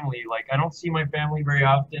my family. Like, I don't see my family very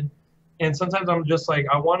often. And sometimes I'm just like,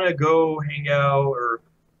 I want to go hang out, or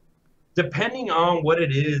depending on what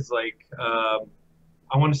it is, like,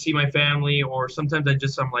 I want to see my family, or sometimes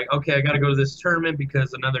I'm like, okay, I got to go to this tournament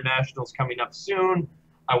because another national's coming up soon.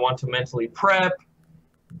 I want to mentally prep,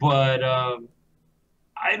 but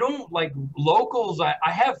I don't like locals.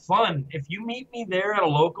 I have fun. If you meet me there at a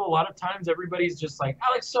local, a lot of times everybody's just like,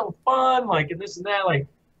 Alex, so fun, like, and this and that. Like,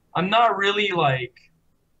 I'm not really like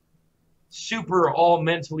super all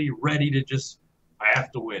mentally ready to just, I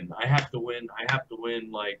have to win.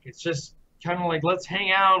 Like, it's just kind of like, let's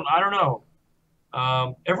hang out. I don't know.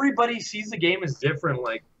 Everybody sees the game as different.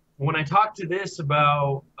 Like when I talk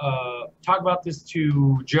about this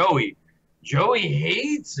to Joey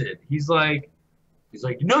hates it. He's like,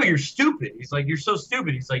 no, you're stupid. He's like, you're so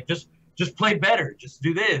stupid. He's like, just play better. Just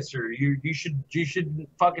do this, or you should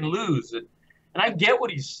fucking lose. And I get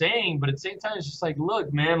what he's saying, but at the same time, it's just like,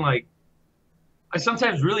 look, man, like I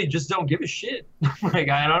sometimes really just don't give a shit. Like,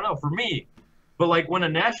 I don't know, for me. But like when a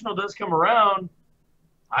national does come around,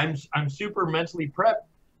 I'm super mentally prepped,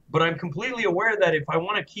 but I'm completely aware that if I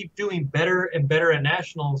want to keep doing better and better at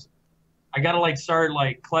nationals, I gotta like start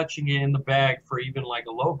like clutching it in the bag for even like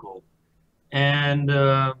a local. And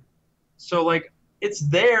so like it's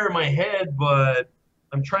there in my head, but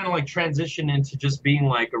I'm trying to like transition into just being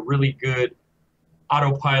like a really good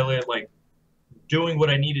autopilot, like doing what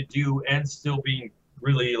I need to do and still being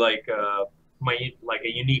really like a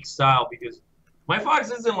unique style, because My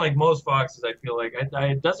fox isn't like most foxes. I feel like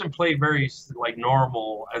it doesn't play very like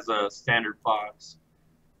normal as a standard fox.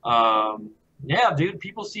 Yeah, dude.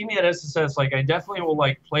 People see me at SSS. Like I definitely will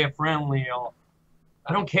like play it friendly.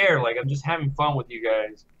 I don't care. Like I'm just having fun with you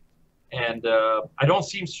guys, and I don't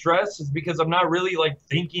seem stressed. It's because I'm not really like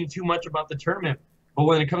thinking too much about the tournament. But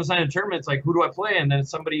when it comes time to tournament, it's like, who do I play? And then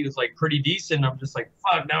somebody who's like pretty decent. I'm just like,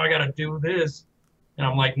 fuck. Now I gotta do this, and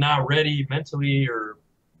I'm like not ready mentally or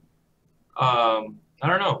I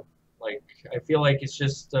don't know. Like I feel like it's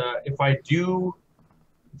just if I do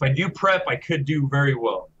prep, I could do very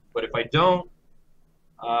well. But if I don't,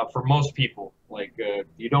 for most people, like if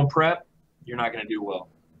you don't prep, you're not gonna do well.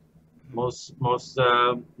 Most locals,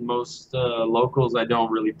 I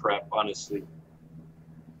don't really prep, honestly.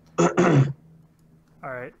 All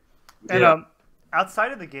right. And Yeah.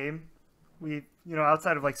 outside of the game,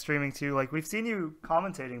 outside of like streaming too, like we've seen you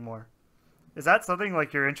commentating more. Is that something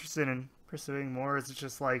like you're interested in pursuing more? Or is it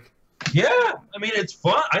just like? Yeah, I mean it's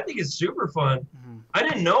fun. I think it's super fun. Mm-hmm. I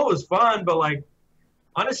didn't know it was fun, but like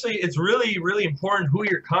honestly, it's really, really important who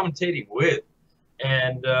you're commentating with.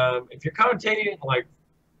 And if you're commentating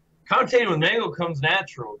with Mango comes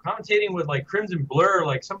natural. Commentating with like Crimson Blur,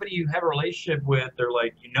 like somebody you have a relationship with, or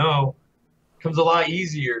like comes a lot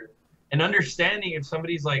easier. And understanding if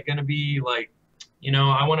somebody's like gonna be like,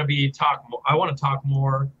 I want to talk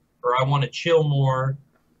more, or I want to chill more.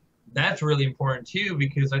 That's really important too,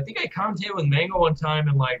 because I think I commentated with Mango one time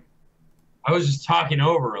and like I was just talking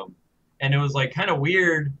over him, and it was like kind of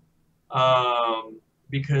weird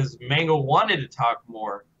because Mango wanted to talk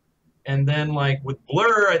more. And then like with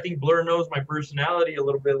Blur, I think Blur knows my personality a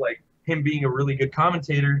little bit, like him being a really good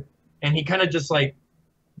commentator, and he kind of just like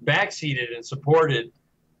backseated and supported.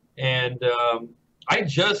 And I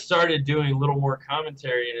just started doing a little more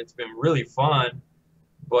commentary, and it's been really fun.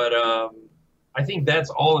 But I think that's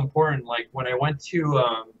all important. Like when I went to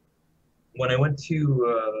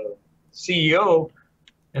CEO,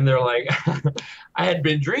 and they're like, I had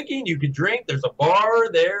been drinking. You could drink. There's a bar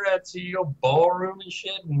there at CEO ballroom and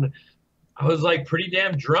shit. And I was like pretty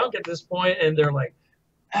damn drunk at this point. And they're like,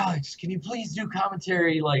 Alex, can you please do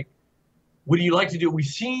commentary? Like, what do you like to do? We've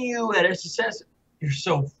seen you at SSS. You're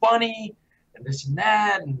so funny and this and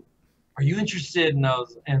that. And are you interested? And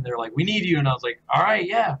they're like, we need you. And I was like, all right,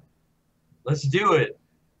 yeah, let's do it.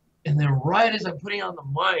 And then right as I'm putting on the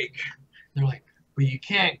mic, they're like, but you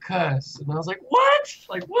can't cuss. And I was like, what?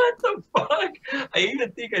 Like, what the fuck? I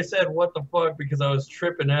even think I said, what the fuck, because I was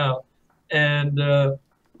tripping out. And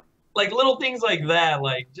like little things like that,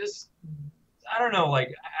 like just, I don't know,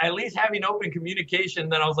 like at least having open communication.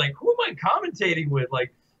 Then I was like, who am I commentating with?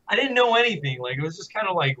 Like, I didn't know anything. Like, it was just kind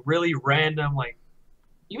of like really random. Like,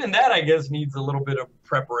 even that, I guess, needs a little bit of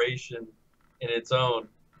preparation in its own.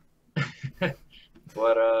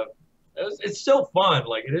 But it's still fun.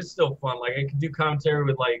 Like, it is still fun. Like, I could do commentary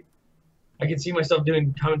with, like, I can see myself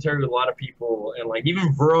doing commentary with a lot of people. And, like,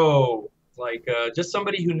 even Bro, like, just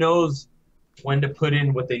somebody who knows when to put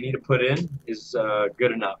in what they need to put in is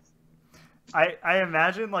good enough. I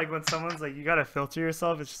imagine, like, when someone's like, you gotta filter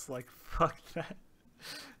yourself, it's just like, fuck that.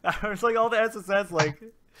 It's like all the SSS, like...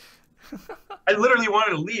 I literally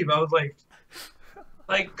wanted to leave. I was like,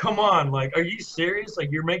 come on, like, are you serious?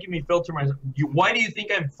 Like, you're making me filter myself. Why do you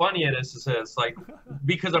think I'm funny at SSS? Like,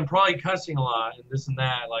 because I'm probably cussing a lot and this and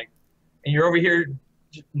that. Like, and you're over here.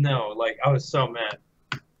 No, like, I was so mad.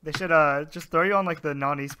 They should just throw you on like the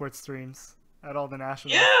non-esports streams at all the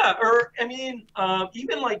nationals. Yeah, or I mean,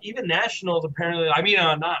 even nationals apparently. I mean,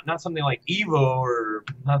 not something like Evo or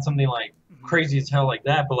not something like crazy as hell like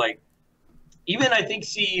that, but like even I think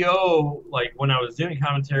CEO, like when I was doing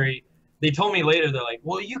commentary, they told me later, they're like,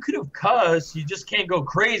 well, you could have cussed, you just can't go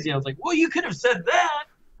crazy. I was like, well, you could have said that.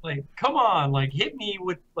 Like, come on, like hit me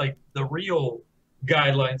with like the real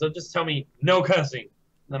guidelines. Don't just tell me no cussing. And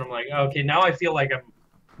then I'm like, okay, now I feel like I'm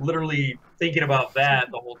literally thinking about that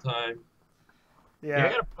the whole time. Yeah, I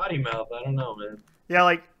got a potty mouth. I don't know, man. Yeah,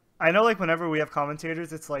 like I know, like whenever we have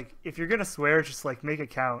commentators, it's like if you're gonna swear, just like make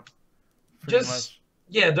it count. Just much.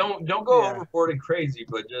 Yeah, don't go overboard and crazy,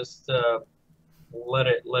 but just let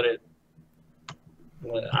it.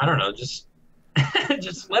 I don't know, just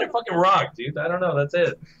just let it fucking rock, dude. I don't know. That's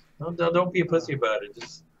it. Don't be a pussy about it.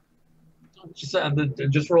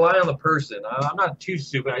 Just rely on the person. I'm not too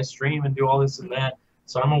stupid. I stream and do all this and that.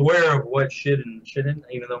 So I'm aware of what should and shouldn't,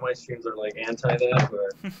 even though my streams are like anti that,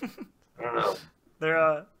 but I don't know.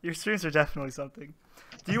 Your streams are definitely something.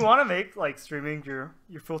 Do you want to make like streaming your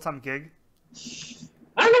full-time gig?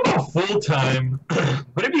 I don't know about full-time,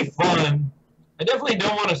 but it'd be fun. I definitely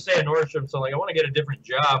don't want to stay at Nordstrom, so like I want to get a different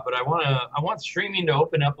job, but I want streaming to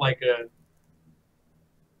open up like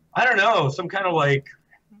I don't know, some kind of like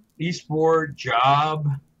esport job.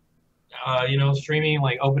 You know, streaming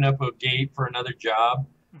like open up a gate for another job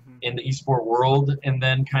in the esport world, and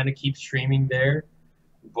then kind of keep streaming there.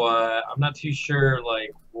 But I'm not too sure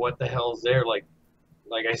like what the hell's there. Like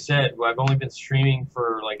I said, I've only been streaming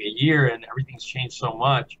for like a year, and everything's changed so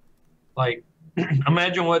much. Like,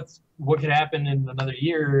 imagine what could happen in another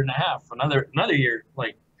year and a half, another year.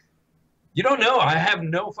 Like, you don't know. I have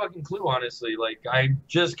no fucking clue, honestly. Like, I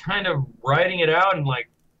just kind of riding it out, and like,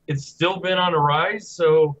 it's still been on a rise.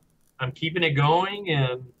 So I'm keeping it going,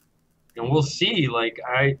 and we'll see. Like,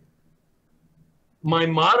 my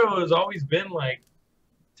motto has always been like,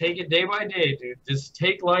 take it day by day, dude. Just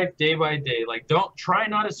take life day by day. Like, don't try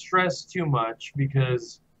not to stress too much,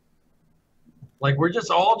 because like we're just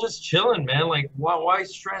all just chilling, man. Like, why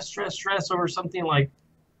stress over something like,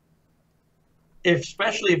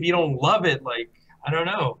 especially if you don't love it? Like, I don't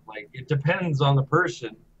know. Like, it depends on the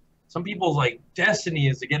person. Some people's like destiny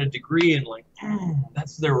is to get a degree, and like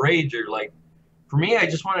that's their rager. Like, for me, I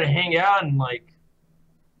just wanted to hang out and like,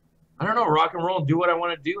 I don't know, rock and roll, do what I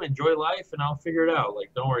want to do, enjoy life, and I'll figure it out.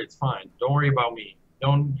 Like, don't worry, it's fine. Don't worry about me.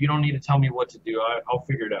 You don't need to tell me what to do. I'll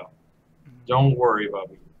figure it out. Don't worry about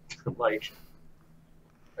me. Like,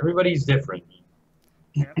 everybody's different.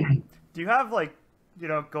 Yeah. Do you have like, you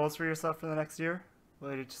know, goals for yourself for the next year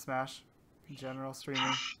related to Smash in general,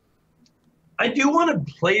 streaming? I do want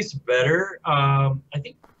to place better. I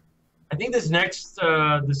think this next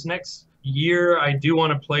year I do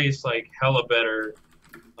want to place like hella better.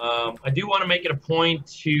 I do want to make it a point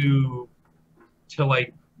to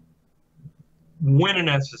like win an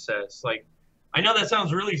SSS. Like, I know that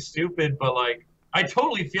sounds really stupid, but like I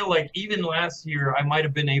totally feel like even last year I might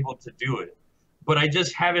have been able to do it, but I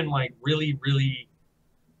just haven't like really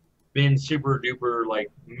been super duper like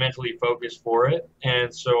mentally focused for it.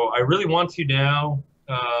 And so I really want to now,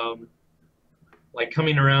 like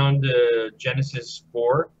coming around Genesis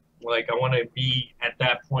 4. Like, I want to be at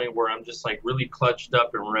that point where I'm just like really clutched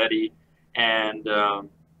up and ready, and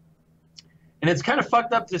it's kind of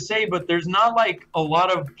fucked up to say, but there's not like a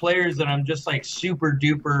lot of players that I'm just like super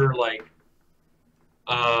duper like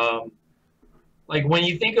when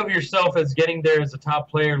you think of yourself as getting there as a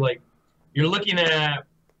top player, like you're looking at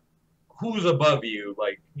who's above you.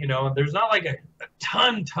 Like, you know, there's not like a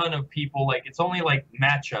ton of people. Like, it's only like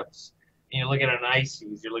matchups. You're looking at an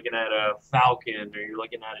Ices, you're looking at a Falcon, or you're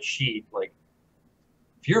looking at a Sheep. Like,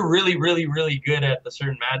 if you're really good at the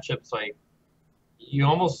certain matchups, like you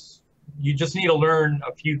just need to learn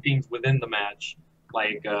a few things within the match,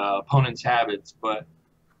 like opponents' habits. But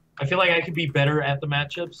I feel like I could be better at the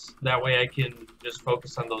matchups. That way I can just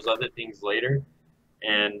focus on those other things later,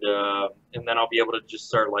 and then I'll be able to just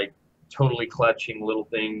start like totally clutching little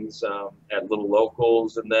things at little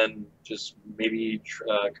locals, and then just maybe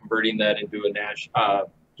converting that into a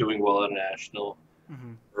doing well at a national,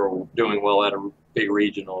 or doing well at a big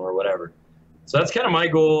regional or whatever. So that's kind of my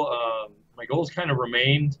goal. My goals kind of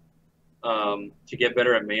remained to get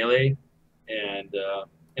better at Melee, and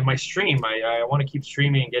in my stream, I want to keep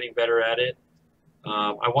streaming and getting better at it.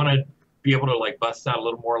 I want to be able to like bust out a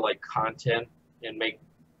little more like content and make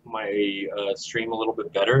my stream a little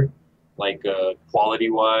bit better. Like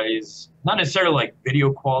quality-wise, not necessarily like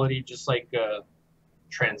video quality, just like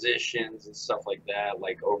transitions and stuff like that,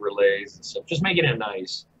 like overlays and stuff. Just making it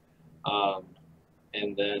nice,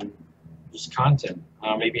 and then just content.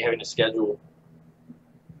 Maybe having a schedule.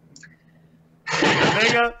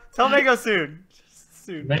 Tell Mego soon.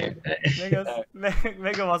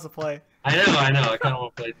 Mego wants to play. I know. I kind of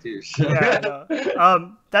want to play too. So. Yeah, I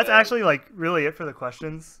know. That's actually like really it for the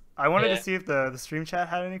questions. I wanted to see if the stream chat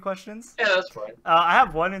had any questions. Yeah, that's fine. I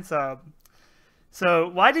have one. It's so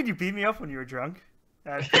why did you beat me up when you were drunk?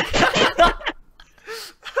 And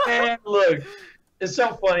look, it's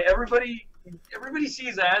so funny. Everybody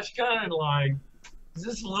sees Ashkon and like, is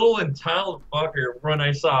this little entitled fucker when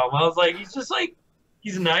I saw him. I was like, he's just like,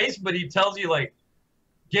 he's nice, but he tells you like,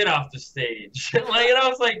 get off the stage. Like, and I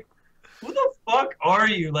was like, who the fuck are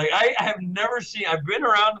you? Like, I have never seen, I've been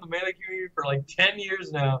around in the Melee community for like 10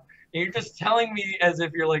 years now, and you're just telling me as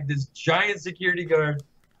if you're like this giant security guard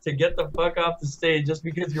to get the fuck off the stage just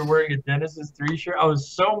because you're wearing a Genesis 3 shirt. I was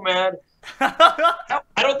so mad. I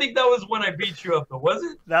don't think that was when I beat you up, though, was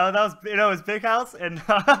it? No, that was, you know, it was Big House, and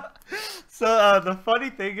so the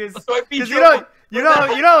funny thing is, so I beat you know,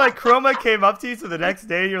 like Chroma came up to you, so the next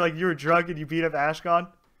day you're like, you were drunk and you beat up Ashkon.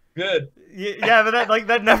 Good. Yeah, but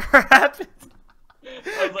that never happened.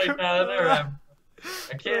 I was like, nah, that never happened.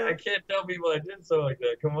 I can't tell people I did so like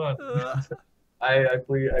that. Come on. I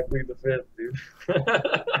plead the fifth, dude.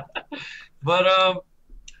 But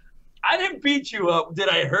I I didn't beat you up. Did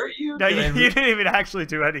I hurt you? No, you didn't even actually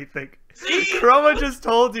do anything. See? Chroma just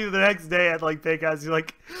told you the next day at like Big House, you're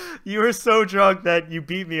like, you were so drunk that you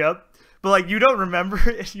beat me up. But like you don't remember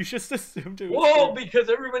it, you just assumed it was Whoa, because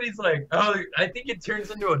everybody's like, oh, I think it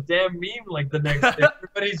turns into a damn meme like the next day.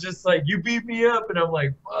 Everybody's just like, you beat me up, and I'm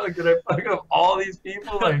like, fuck, did I fuck up all these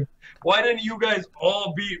people? Like, why didn't you guys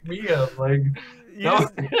all beat me up? Like, no.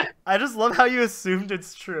 I just love how you assumed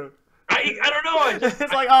it's true. I don't know.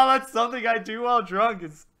 It's like, oh, that's something I do while drunk.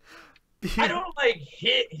 I don't like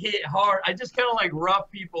hit hard. I just kind of like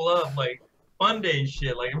rough people up, like fun day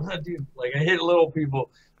shit. Like I'm not dude. Like I hit little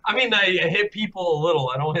people. I mean, I hit people a little.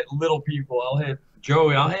 I don't hit little people. I'll hit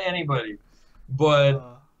Joey. I'll hit anybody.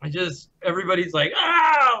 But I just everybody's like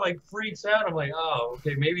like freaks out. I'm like, oh,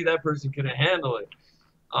 okay, maybe that person couldn't handle it.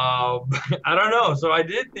 I don't know. So I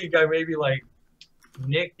did think I maybe like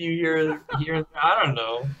nicked you here. I don't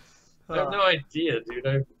know. I have no idea, dude.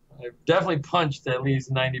 I've definitely punched at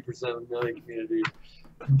least 90% of the Melee community.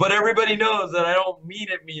 But everybody knows that I don't mean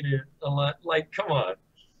it a lot. Like, come on.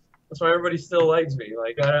 That's why everybody still likes me.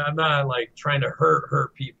 Like, I'm not, like, trying to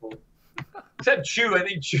hurt people. Except Chew. I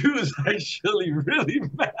think Chew's actually really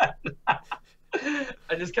mad.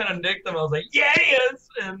 I just kind of nicked him. I was like, yes!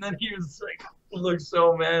 And then he was, like, looked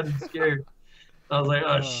so mad and scared. I was like,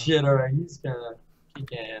 oh, shit, all right. He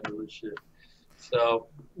can't handle this shit. So,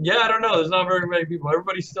 yeah, I don't know. There's not very many people.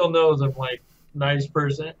 Everybody still knows I'm, like, nice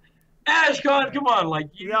person. Ashkon, come on. Like,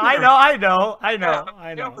 yeah, I know.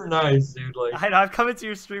 Super nice, dude. Like, I know. I've come into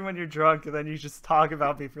your stream when you're drunk, and then you just talk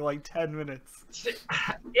about me for, like, 10 minutes.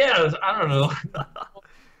 Yeah, I don't know.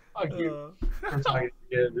 Fuck you. I'm talking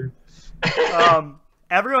again, dude.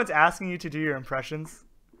 Everyone's asking you to do your impressions.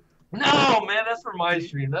 No, man. That's for my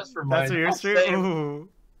stream. That's for your stream? Ooh.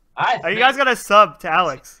 Are you guys gonna sub to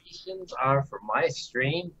Alex? Are for my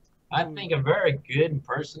stream. I think a very good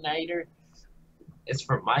impersonator is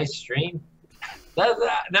for my stream. That's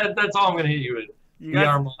all I'm gonna hit you with. The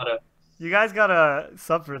Armada. You guys gotta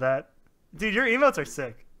sub for that, dude. Your emotes are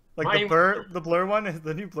sick. Like the blur one is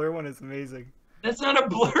the new blur one is amazing. That's not a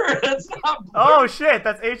blur. That's not blur. Oh shit,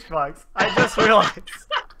 that's H-Box. I just realized.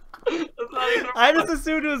 That's not even I just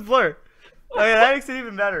assumed it was blur. Okay, that makes it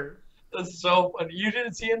even better. That's so funny. You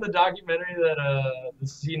didn't see in the documentary that the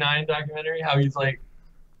C9 documentary how he's like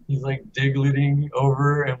diggling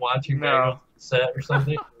over and watching Mango's set or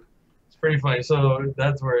something. It's pretty funny. So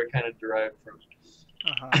that's where it kind of derived from.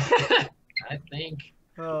 I think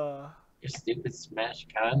your stupid smash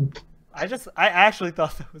con. I actually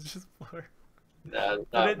thought that was just blur.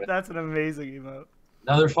 That's an amazing emote.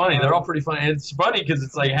 No, they're funny. They're all pretty funny. It's funny because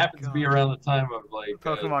it's like happens to be around the time of like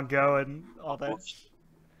Pokemon Go and all that.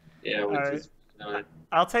 Yeah,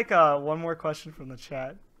 I'll take one more question from the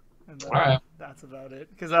chat, and then that's about it.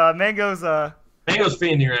 Because Mango's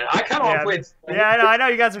fiending right now. I kind of want to play. Yeah, I know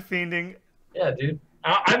you guys are fiending. Yeah, dude.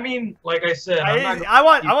 I mean, like I said, I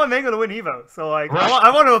want Mango to win Evo. So like,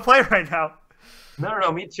 I want him to play right now.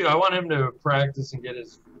 No, me too. I want him to practice and get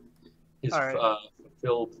his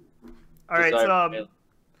fulfilled. All right, so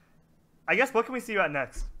I guess what can we see you at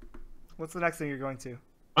next? What's the next thing you're going to?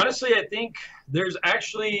 Honestly, I think there's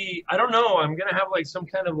actually, I don't know, I'm going to have like some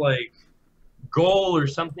kind of like goal or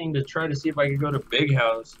something to try to see if I can go to Big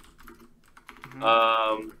House.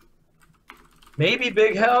 Maybe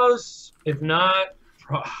Big House, if not,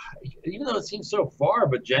 even though it seems so far,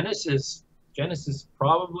 but Genesis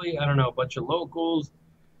probably, I don't know, a bunch of locals.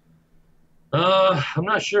 I'm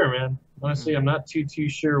not sure, man. Honestly, I'm not too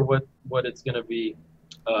sure what it's going to be.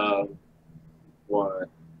 I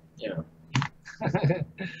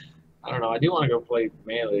don't know. I do want to go play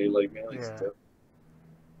Melee, like Melee stuff.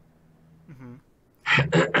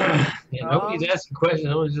 Nobody's asking questions.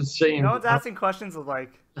 No one's just saying. No one's asking questions of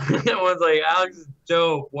like. No one's like, Alex is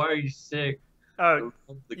dope. Why are you sick? Oh,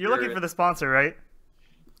 you're looking for the sponsor, right?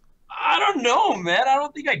 I don't know, man. I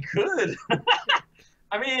don't think I could.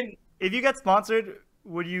 I mean, if you get sponsored,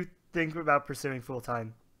 would you think about pursuing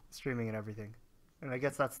full-time streaming and everything? And I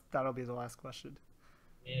guess that'll be the last question.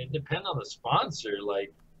 It depends on the sponsor.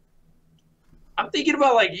 Like, I'm thinking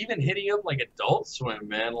about like even hitting up like Adult Swim,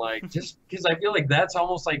 man. Like, just because I feel like that's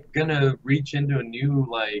almost like gonna reach into a new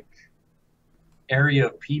like area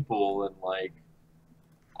of people, and like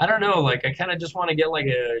I don't know. Like, I kind of just want to get like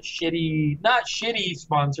a not shitty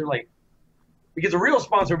sponsor, like because a real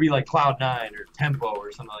sponsor would be like Cloud9 or Tempo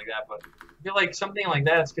or something like that. But I feel like something like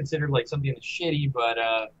that's considered like something that's shitty, but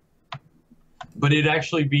it'd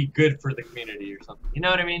actually be good for the community or something. You know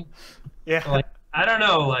what I mean? Yeah. So, like, I don't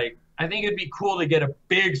know. Like, I think it'd be cool to get a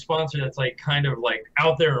big sponsor that's like kind of like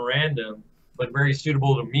out there and random, but very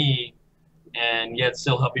suitable to me, and yet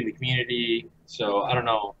still helping the community. So I don't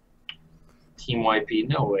know. Team YP.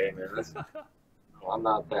 No way, man. I'm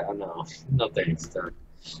not that. No, no thanks, Doug.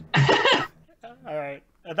 All right.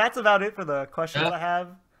 That's about it for the questions I have.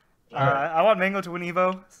 All right. I want Mango to win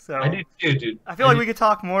Evo, so I do too, dude. I feel like we could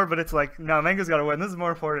talk more, but it's like, no, Mango's got to win. This is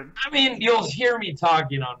more important. I mean, you'll hear me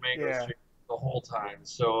talking on Mango Yeah. Stream the whole time.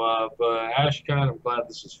 So, but Ashkon, I'm glad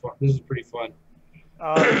this was fun. This is pretty fun.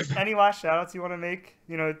 Any last shout outs you want to make?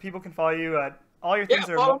 You know, people can follow you at all your things.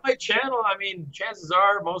 Yeah, follow my channel. I mean, chances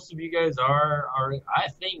are most of you guys are. I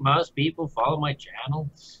think most people follow my channel.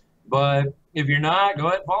 But if you're not, go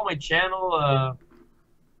ahead and follow my channel.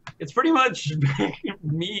 It's pretty much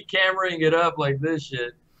me cameraing it up like this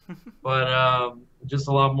shit, but just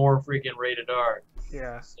a lot more freaking rated R.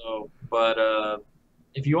 Yeah. So, but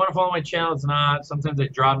if you want to follow my channel, it's not. Sometimes I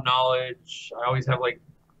drop knowledge. I always have like,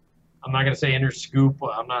 I'm not gonna say inner scoop.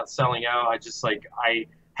 I'm not selling out. I just like I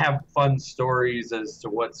have fun stories as to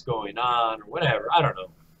what's going on or whatever. I don't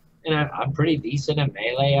know. And I'm pretty decent at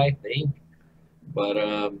Melee, I think, but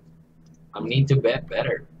I need to bet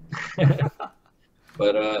better.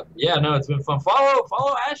 But yeah, no, it's been fun.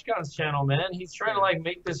 Follow Ashkon's channel, man. He's trying to like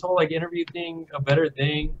make this whole like interview thing a better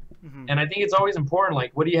thing. And I think it's always important.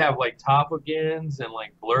 Like, what do you have? Like Topicans and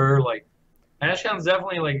like Blur. Like Ashkon's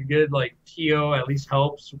definitely like a good like TO. At least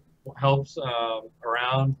helps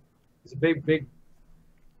around. He's a big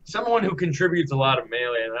someone who contributes a lot of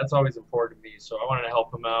Melee, and that's always important to me. So I wanted to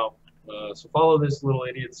help him out. So follow this little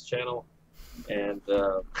idiot's channel, and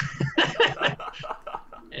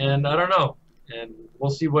and I don't know. And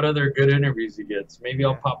we'll see what other good interviews he gets. Maybe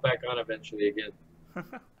I'll pop back on eventually again.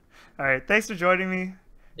 All right. Thanks for joining me.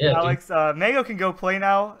 Yeah, Alex, Mango can go play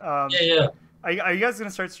now. Yeah. Are you guys going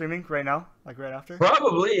to start streaming right now? Like right after?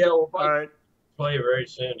 Probably, yeah. We'll probably All right. play very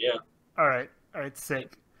soon, yeah. All right.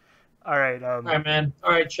 Sick. All right. All right, man. All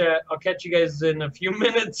right, chat. I'll catch you guys in a few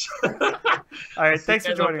minutes. All right. Thanks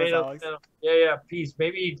for joining us, Alex. Yeah. Peace.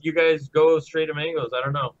 Maybe you guys go straight to Mango's. I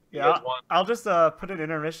don't know. Yeah. I'll just put an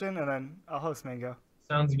intermission and then I'll host Mango.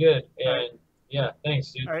 Sounds good. And right. yeah,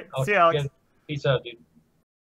 thanks, dude. All right. See you, Alex. Peace out, dude.